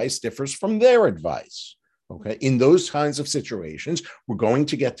our advice differs from their advice. Okay. In those kinds of situations, we're going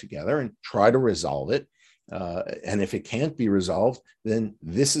to get together and try to resolve it. And if it can't be resolved, then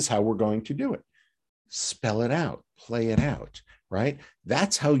this is how we're going to do it. Spell it out, play it out. Right?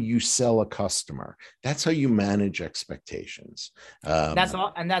 That's how you sell a customer. That's how you manage expectations. That's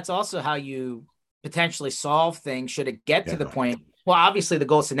all, and that's also how you potentially solve things should it get to the point. Well, obviously the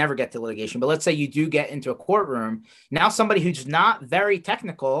goal is to never get to litigation, but let's say you do get into a courtroom. Now somebody who's not very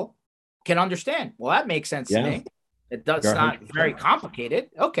technical can understand. Well, that makes sense to me. It's not very complicated.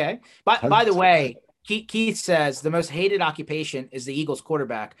 Okay. But by the way, Keith says the most hated occupation is the Eagles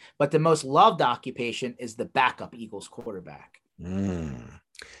quarterback, but the most loved occupation is the backup Eagles quarterback.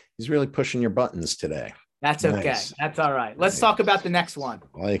 He's really pushing your buttons today. That's okay. Nice. That's all right. Let's talk about the next one.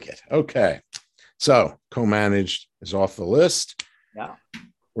 I like it. Okay. So co-managed is off the list. Yeah.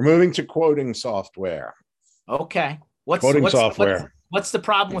 We're moving to quoting software. Okay. What's the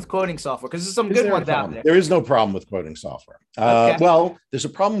problem with quoting software? Because there's some good ones out there. There is no problem with quoting software. Okay. Well, there's a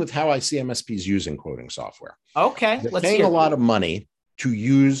problem with how I see MSPs using quoting software. Okay. They're paying a lot of money to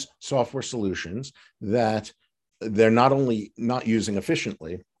use software solutions that they're not only not using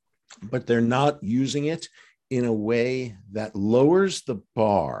efficiently, but they're not using it in a way that lowers the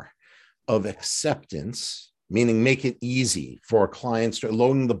bar of acceptance, meaning make it easy for clients to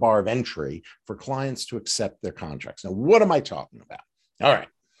lowering the bar of entry for clients to accept their contracts. Now, what am I talking about? All right.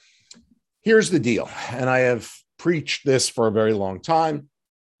 Here's the deal. And I have preached this for a very long time,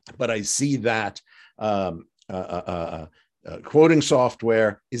 but I see that quoting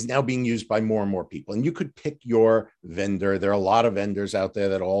software is now being used by more and more people. And you could pick your vendor. There are a lot of vendors out there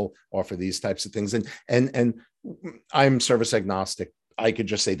that all offer these types of things. And I'm service agnostic. I could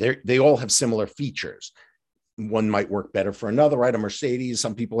just say they all have similar features. One might work better for another, right? A Mercedes,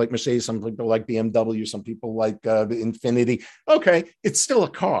 some people like Mercedes, some people like BMW, some people like Infiniti. Okay, it's still a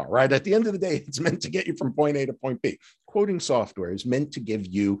car, right? At the end of the day, it's meant to get you from point A to point B. Quoting software is meant to give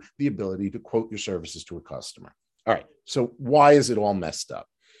you the ability to quote your services to a customer. All right, so why is it all messed up?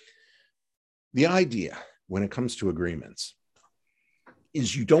 The idea when it comes to agreements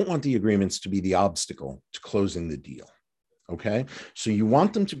is you don't want the agreements to be the obstacle to closing the deal. Okay, so you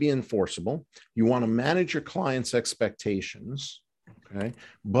want them to be enforceable. You want to manage your client's expectations, okay,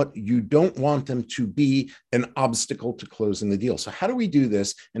 but you don't want them to be an obstacle to closing the deal. So how do we do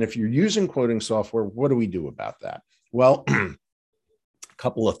this? And if you're using quoting software, what do we do about that? Well, a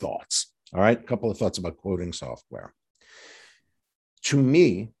couple of thoughts. All right, a couple of thoughts about quoting software. To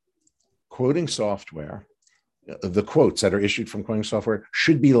me, quoting software, the quotes that are issued from quoting software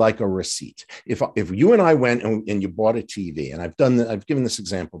should be like a receipt. If you and I went and you bought a TV, and I've given this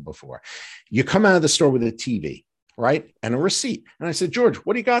example before, you come out of the store with a TV, right? And a receipt. And I said, George,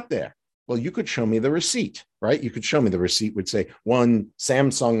 what do you got there? Well, you could show me the receipt, right? You could show me the receipt would say one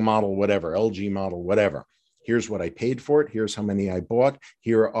Samsung model, whatever, LG model, whatever. Here's what I paid for it. Here's how many I bought.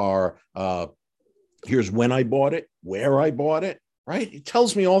 Here's when I bought it, where I bought it. Right? It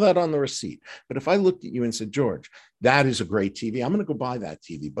tells me all that on the receipt. But if I looked at you and said, George, that is a great TV, I'm going to go buy that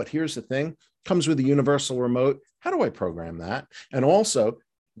TV. But here's the thing, comes with a universal remote. How do I program that? And also,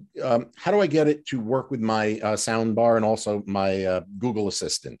 how do I get it to work with my sound bar and also my Google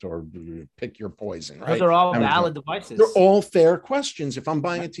Assistant, or pick your poison, right? Those are all valid devices. They're all fair questions if I'm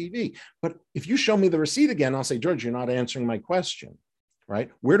buying a TV. But if you show me the receipt again, I'll say, George, you're not answering my question, right?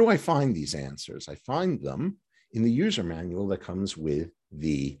 Where do I find these answers? I find them in the user manual that comes with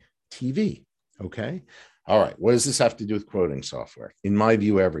the TV, okay? All right, what does this have to do with quoting software? In my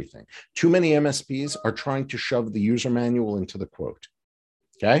view, everything. Too many MSPs are trying to shove the user manual into the quote,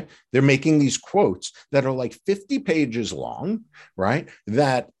 okay? They're making these quotes that are like 50 pages long, right?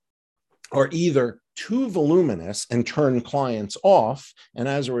 That are either too voluminous and turn clients off, and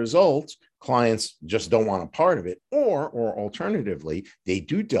as a result, clients just don't want a part of it, or alternatively, they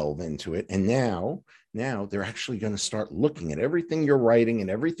do delve into it, and now they're actually going to start looking at everything you're writing and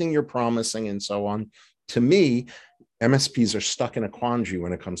everything you're promising and so on. To me, MSPs are stuck in a quandary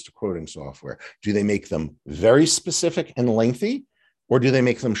when it comes to quoting software. Do they make them very specific and lengthy, or do they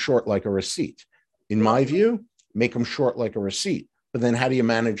make them short like a receipt? In my view, make them short like a receipt. But then how do you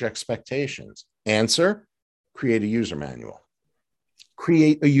manage expectations? Answer, create a user manual.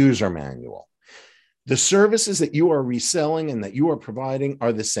 Create a user manual. The services that you are reselling and that you are providing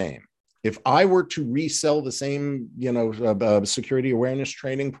are the same. If I were to resell the same, security awareness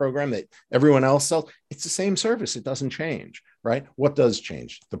training program that everyone else sells, it's the same service. It doesn't change, right? What does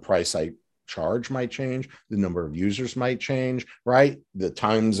change? The price I charge might change. The number of users might change, right? The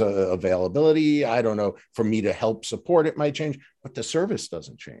times availability, I don't know, for me to help support it might change, but the service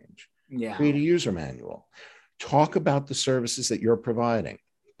doesn't change. Yeah. Create a user manual. Talk about the services that you're providing.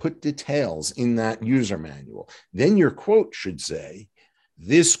 Put details in that user manual. Then your quote should say,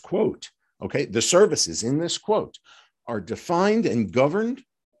 this quote, okay, the services in this quote are defined and governed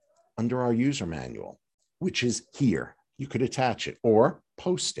under our user manual, which is here. You could attach it or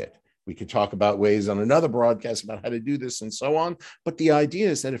post it. We could talk about ways on another broadcast about how to do this and so on. But the idea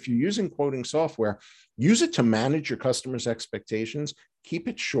is that if you're using quoting software, use it to manage your customers' expectations, keep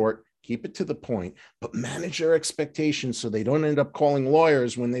it short, keep it to the point, but manage their expectations so they don't end up calling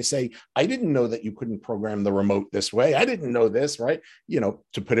lawyers when they say, I didn't know that you couldn't program the remote this way. I didn't know this, right?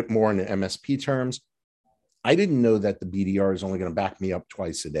 To put it more in MSP terms, I didn't know that the BDR is only going to back me up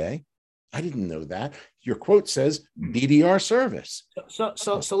twice a day. I didn't know that. Your quote says BDR service. So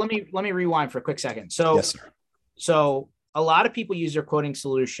let me rewind for a quick second. So, yes, sir. So a lot of people use their quoting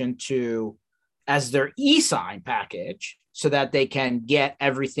solution as their e-sign package, so that they can get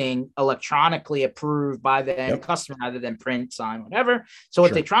everything electronically approved by the end customer rather than print, sign, whatever. So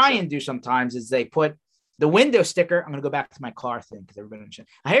what they try and do sometimes is they put the window sticker. I'm going to go back to my car thing because everybody understands.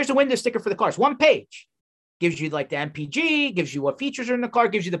 Here's the window sticker for the car. It's one page. Gives you like the MPG, gives you what features are in the car,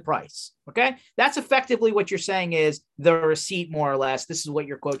 gives you the price. Okay. That's effectively what you're saying is the receipt, more or less. This is what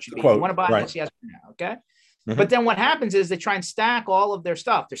your quote should be. You want to buy this? Yes or no? Okay. Mm-hmm. But then what happens is they try and stack all of their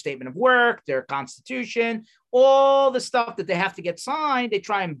stuff, their statement of work, their constitution, all the stuff that they have to get signed, they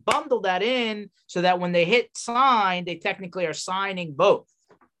try and bundle that in so that when they hit sign, they technically are signing both.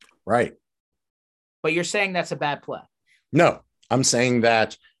 Right. But you're saying that's a bad play. No, I'm saying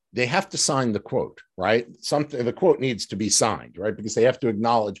that they have to sign the quote, right? The quote needs to be signed, right? Because they have to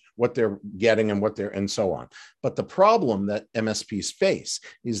acknowledge what they're getting and so on. But the problem that MSPs face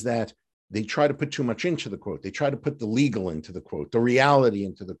is that they try to put too much into the quote. They try to put the legal into the quote, the reality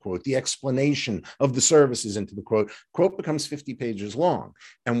into the quote, the explanation of the services into the quote. Quote becomes 50 pages long.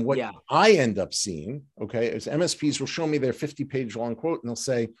 And what I end up seeing, okay, is MSPs will show me their 50-page long quote and they'll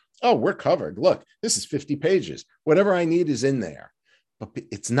say, oh, we're covered. Look, this is 50 pages. Whatever I need is in there. But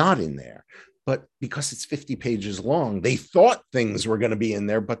it's not in there. But because it's 50 pages long, they thought things were going to be in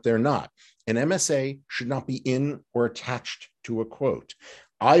there, but they're not. An MSA should not be in or attached to a quote.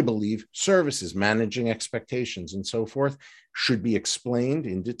 I believe services, managing expectations and so forth should be explained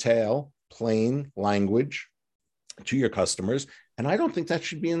in detail, plain language to your customers. And I don't think that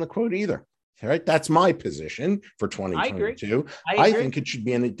should be in the quote either. All right. That's my position for 2022. I think it should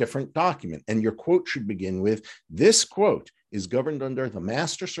be in a different document. And your quote should begin with, this quote is governed under the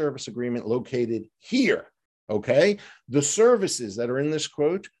master service agreement located here. Okay. The services that are in this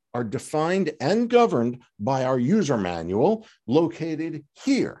quote are defined and governed by our user manual located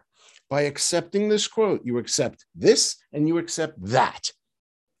here. By accepting this quote, you accept this and you accept that.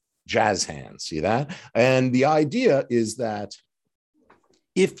 Jazz hands, see that? And the idea is that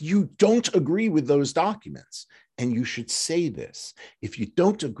if you don't agree with those documents, and you should say this, if you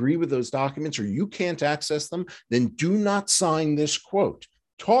don't agree with those documents or you can't access them, then do not sign this quote.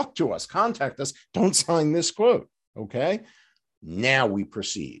 Talk to us, contact us, don't sign this quote, okay? Now we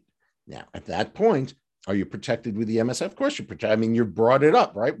proceed. Now, at that point, are you protected with the MSA? Of course you're protected. I mean, you brought it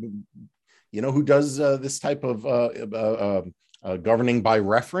up, right? You know who does this type of governing by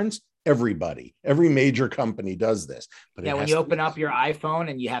reference? Everybody, every major company does this. But when you open up your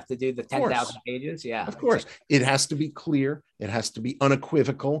iPhone and you have to do the 10,000 pages, of course, it has to be clear. It has to be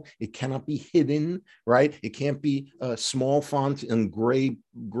unequivocal. It cannot be hidden, right? It can't be a small font and gray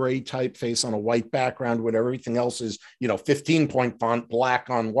typeface on a white background when everything else is, 15-point font, black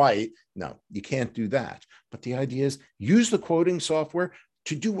on white. No, you can't do that. But the idea is use the quoting software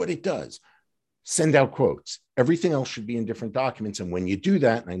to do what it does. Send out quotes. Everything else should be in different documents. And when you do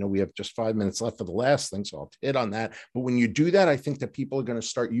that, and I know we have just 5 minutes left for the last thing, so I'll hit on that. But when you do that, I think that people are going to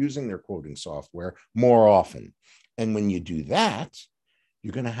start using their quoting software more often. And when you do that,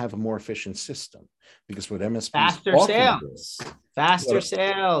 you're going to have a more efficient system because what MSPs faster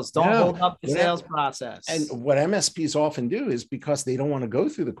sales. Don't hold up the sales process. And what MSPs often do is because they don't want to go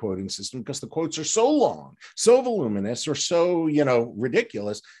through the quoting system because the quotes are so long, so voluminous, or so,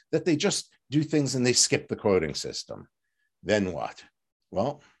 ridiculous that they just do things and they skip the quoting system. Then what?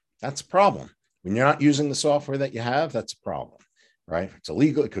 Well, that's a problem. When you're not using the software that you have, that's a problem, right? It's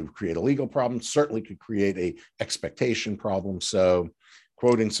illegal. It could create a legal problem, certainly could create a expectation problem. So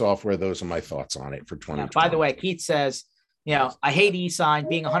quoting software, those are my thoughts on it for 2020. By the way, Keith says, I hate e-sign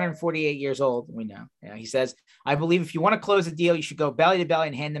being 148 years old. We know. He says, I believe if you want to close a deal, you should go belly to belly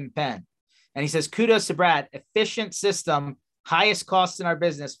and hand them a pen. And he says, kudos to Brad, efficient system, highest cost in our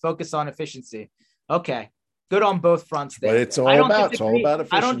business, focus on efficiency. Okay. Good on both fronts there. But it's all about efficiency.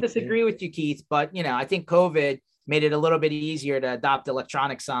 I don't disagree with you, Keith, but I think COVID made it a little bit easier to adopt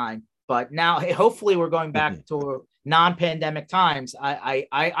electronic sign. But now hopefully we're going back to non-pandemic times. I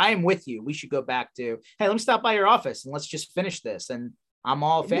am with you. We should go back to, hey, let me stop by your office and let's just finish this. And I'm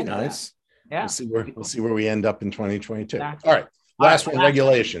all a fan of that. Yeah. We'll see where we end up in 2022. Exactly. All right. Last one,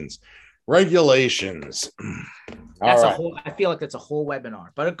 regulations. Regulations. I feel like that's a whole webinar,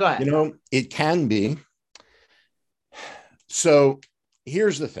 but go ahead. It can be. So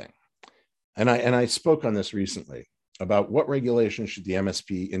here's the thing. And I spoke on this recently about what regulations should the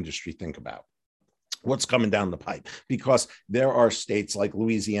MSP industry think about. What's coming down the pipe? Because there are states like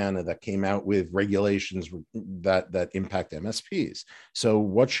Louisiana that came out with regulations that impact MSPs. So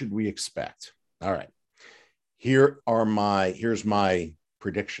what should we expect? All right. Here's my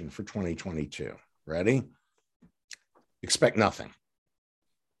prediction for 2022. Ready? Expect nothing.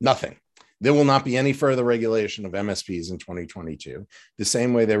 Nothing. There will not be any further regulation of MSPs in 2022, the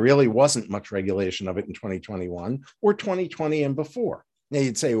same way there really wasn't much regulation of it in 2021 or 2020 and before. Now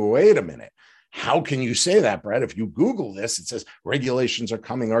you'd say, well, wait a minute. How can you say that, Brad? If you Google this, it says regulations are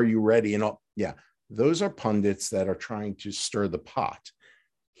coming. Are you ready? And all. Yeah, those are pundits that are trying to stir the pot.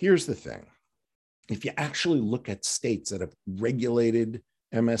 Here's the thing. If you actually look at states that have regulated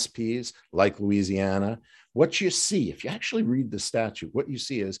MSPs like Louisiana, what you see, if you actually read the statute, what you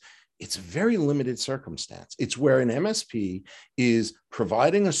see is it's a very limited circumstance. It's where an MSP is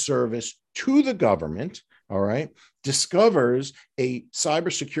providing a service to the government, all right, discovers a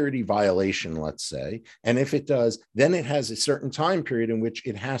cybersecurity violation, let's say, and if it does, then it has a certain time period in which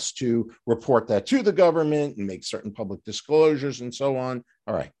it has to report that to the government and make certain public disclosures and so on.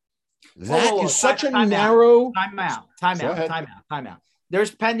 All right. That is such a narrow. Time out.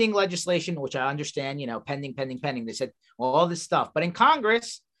 There's pending legislation, which I understand, pending. They said, well, all this stuff. But in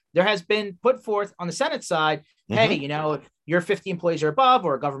Congress, there has been put forth on the Senate side, hey, if you're 50 employees or above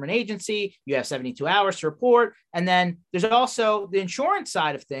or a government agency, you have 72 hours to report. And then there's also the insurance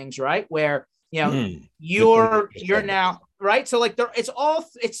side of things, right? Where, you're now, right? So like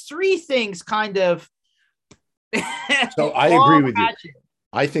it's three things kind of. So I agree with you.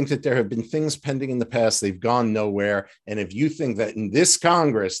 I think that there have been things pending in the past. They've gone nowhere. And if you think that in this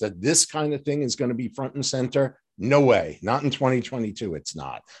Congress, that this kind of thing is going to be front and center, no way. Not in 2022. It's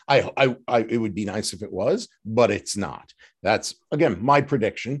not. It would be nice if it was, but it's not. That's, again, my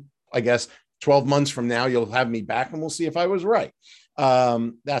prediction. I guess 12 months from now, you'll have me back and we'll see if I was right.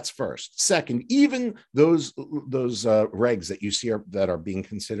 That's first. Second, even those regs that you see that are being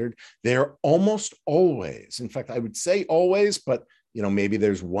considered, they're almost always, in fact, I would say always, but maybe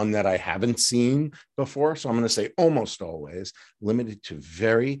there's one that I haven't seen before. So I'm going to say almost always limited to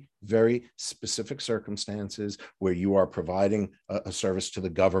very, very specific circumstances where you are providing a service to the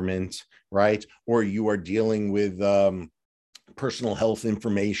government, right? Or you are dealing with personal health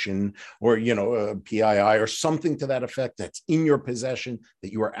information or, a PII or something to that effect that's in your possession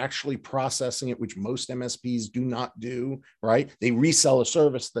that you are actually processing it, which most MSPs do not do, right? They resell a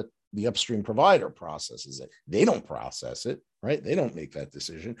service that the upstream provider processes it. They don't process it, right? They don't make that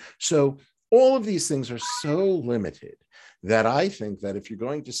decision. So all of these things are so limited that I think that if you're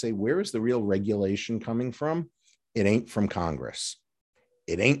going to say, where is the real regulation coming from? It ain't from Congress.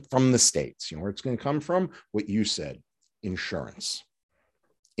 It ain't from the states. Where it's going to come from? What you said, insurance.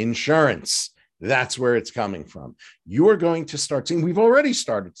 That's where it's coming from. You're going to start seeing, we've already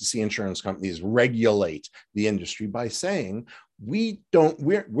started to see insurance companies regulate the industry by saying, we're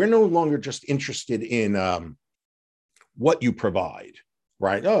no longer just interested in what you provide,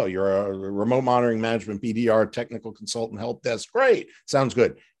 right? Oh, you're a remote monitoring management, BDR, technical consultant, help desk. Great. Sounds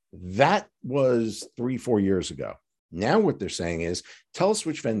good. That was 3-4 years ago. Now what they're saying is, tell us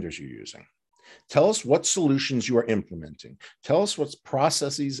which vendors you're using. Tell us what solutions you are implementing. Tell us what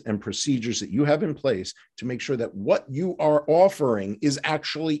processes and procedures that you have in place to make sure that what you are offering is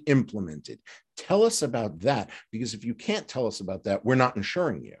actually implemented. Tell us about that, because if you can't tell us about that, we're not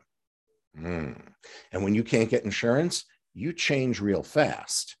insuring you. And when you can't get insurance, you change real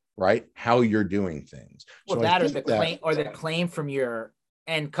fast, right? How you're doing things. Well, so that or the claim from your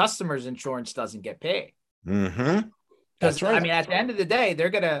end customer's insurance doesn't get paid. That's right. I mean, at the end of the day,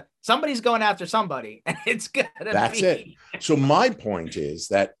 somebody's going after somebody, and it's gonna That's it. So my point is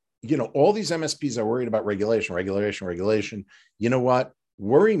that, all these MSPs are worried about regulation. You know what?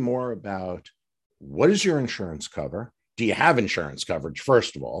 Worry more about what does your insurance cover? Do you have insurance coverage,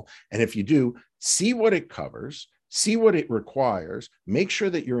 first of all? And if you do, see what it covers, see what it requires, make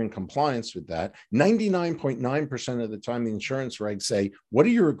sure that you're in compliance with that. 99.9% of the time, the insurance regs say, what do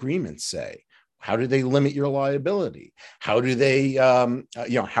your agreements say? How do they limit your liability? How do they,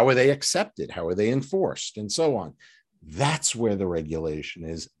 how are they accepted? How are they enforced? And so on. That's where the regulation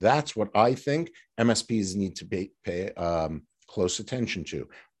is. That's what I think MSPs need to pay close attention to.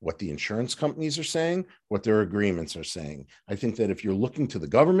 What the insurance companies are saying, what their agreements are saying. I think that if you're looking to the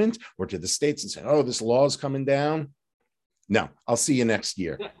government or to the states and saying, oh, this law is coming down, no, I'll see you next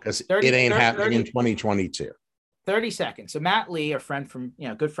year, because it ain't happening in 2022. 30 seconds. So Matt Lee, a friend from,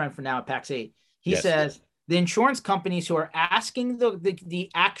 good friend from now at PAX 8, he says the insurance companies who are asking the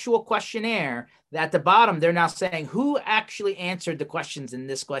actual questionnaire, at the bottom, they're now saying who actually answered the questions in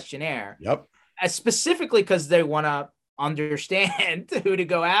this questionnaire. Yep. Specifically because they want to understand who to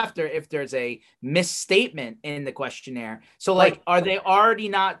go after if there's a misstatement in the questionnaire. So are they already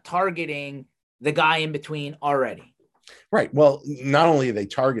not targeting the guy in between already? Right. Well, not only are they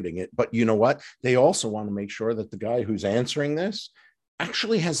targeting it, but you know what? They also want to make sure that the guy who's answering this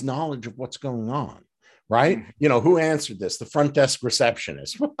actually has knowledge of what's going on, right? Who answered this? The front desk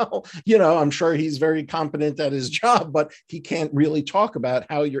receptionist. Well, I'm sure he's very competent at his job, but he can't really talk about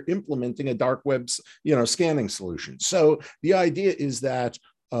how you're implementing a dark web, scanning solution. So the idea is that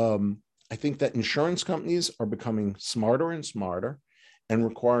I think that insurance companies are becoming smarter and smarter and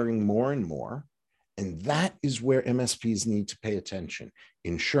requiring more and more. And that is where MSPs need to pay attention.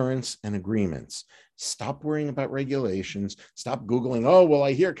 Insurance and agreements. Stop worrying about regulations. Stop Googling, oh, well,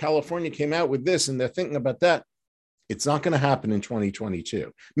 I hear California came out with this and they're thinking about that. It's not going to happen in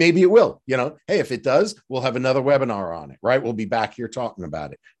 2022. Maybe it will. Hey, if it does, we'll have another webinar on it, right? We'll be back here talking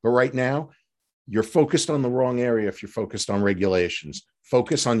about it. But right now, you're focused on the wrong area if you're focused on regulations.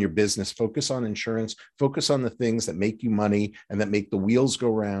 Focus on your business, focus on insurance, focus on the things that make you money and that make the wheels go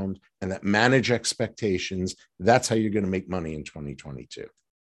round and that manage expectations. That's how you're going to make money in 2022.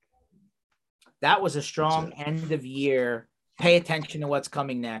 That was a strong end of year. Pay attention to what's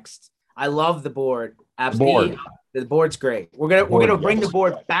coming next. I love the board. Absolutely. The board's great. We're gonna bring the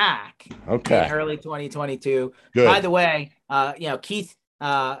board back. Okay. In early 2022. Good. By the way, Keith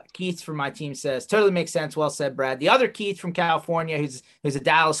from my team says totally makes sense. Well said, Brad. The other Keith from California, who's a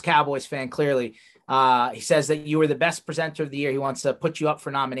Dallas Cowboys fan, clearly, he says that you were the best presenter of the year. He wants to put you up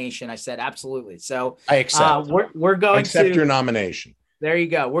for nomination. I said absolutely. So I accept. We're going I accept your nomination. There you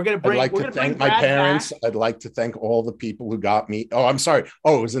go. We're going to bring. I'd like to thank my parents. I'd like to thank all the people who got me. Oh, I'm sorry.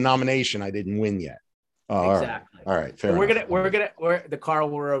 Oh, it was a nomination. I didn't win yet. Oh, exactly. All right. Fair enough. We're the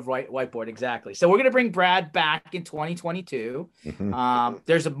Carl Warov whiteboard. Exactly. So we're gonna bring Brad back in 2022. Mm-hmm.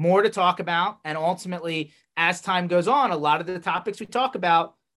 There's more to talk about, and ultimately, as time goes on, a lot of the topics we talk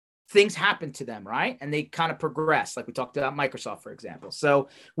about, things happen to them, right? And they kind of progress, like we talked about Microsoft, for example. So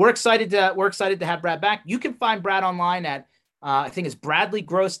we're excited to have Brad back. You can find Brad online at I think it's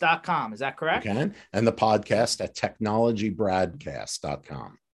bradleygross.com. Is that correct? You can. And the podcast at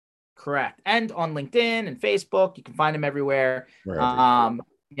technologybradcast.com. Correct. And on LinkedIn and Facebook, you can find them everywhere.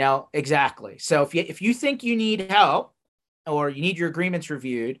 Exactly. So if you think you need help or you need your agreements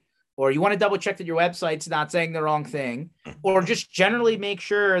reviewed, or you want to double check that your website's not saying the wrong thing, or just generally make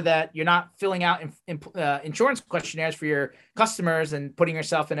sure that you're not filling out insurance questionnaires for your customers and putting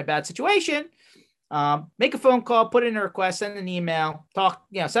yourself in a bad situation, make a phone call, put in a request, send an email, talk,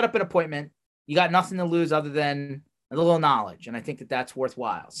 set up an appointment. You got nothing to lose other than a little knowledge. And I think that that's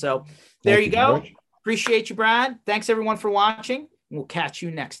worthwhile. So there you go. Appreciate you, Brad. Thanks everyone for watching. We'll catch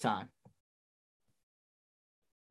you next time.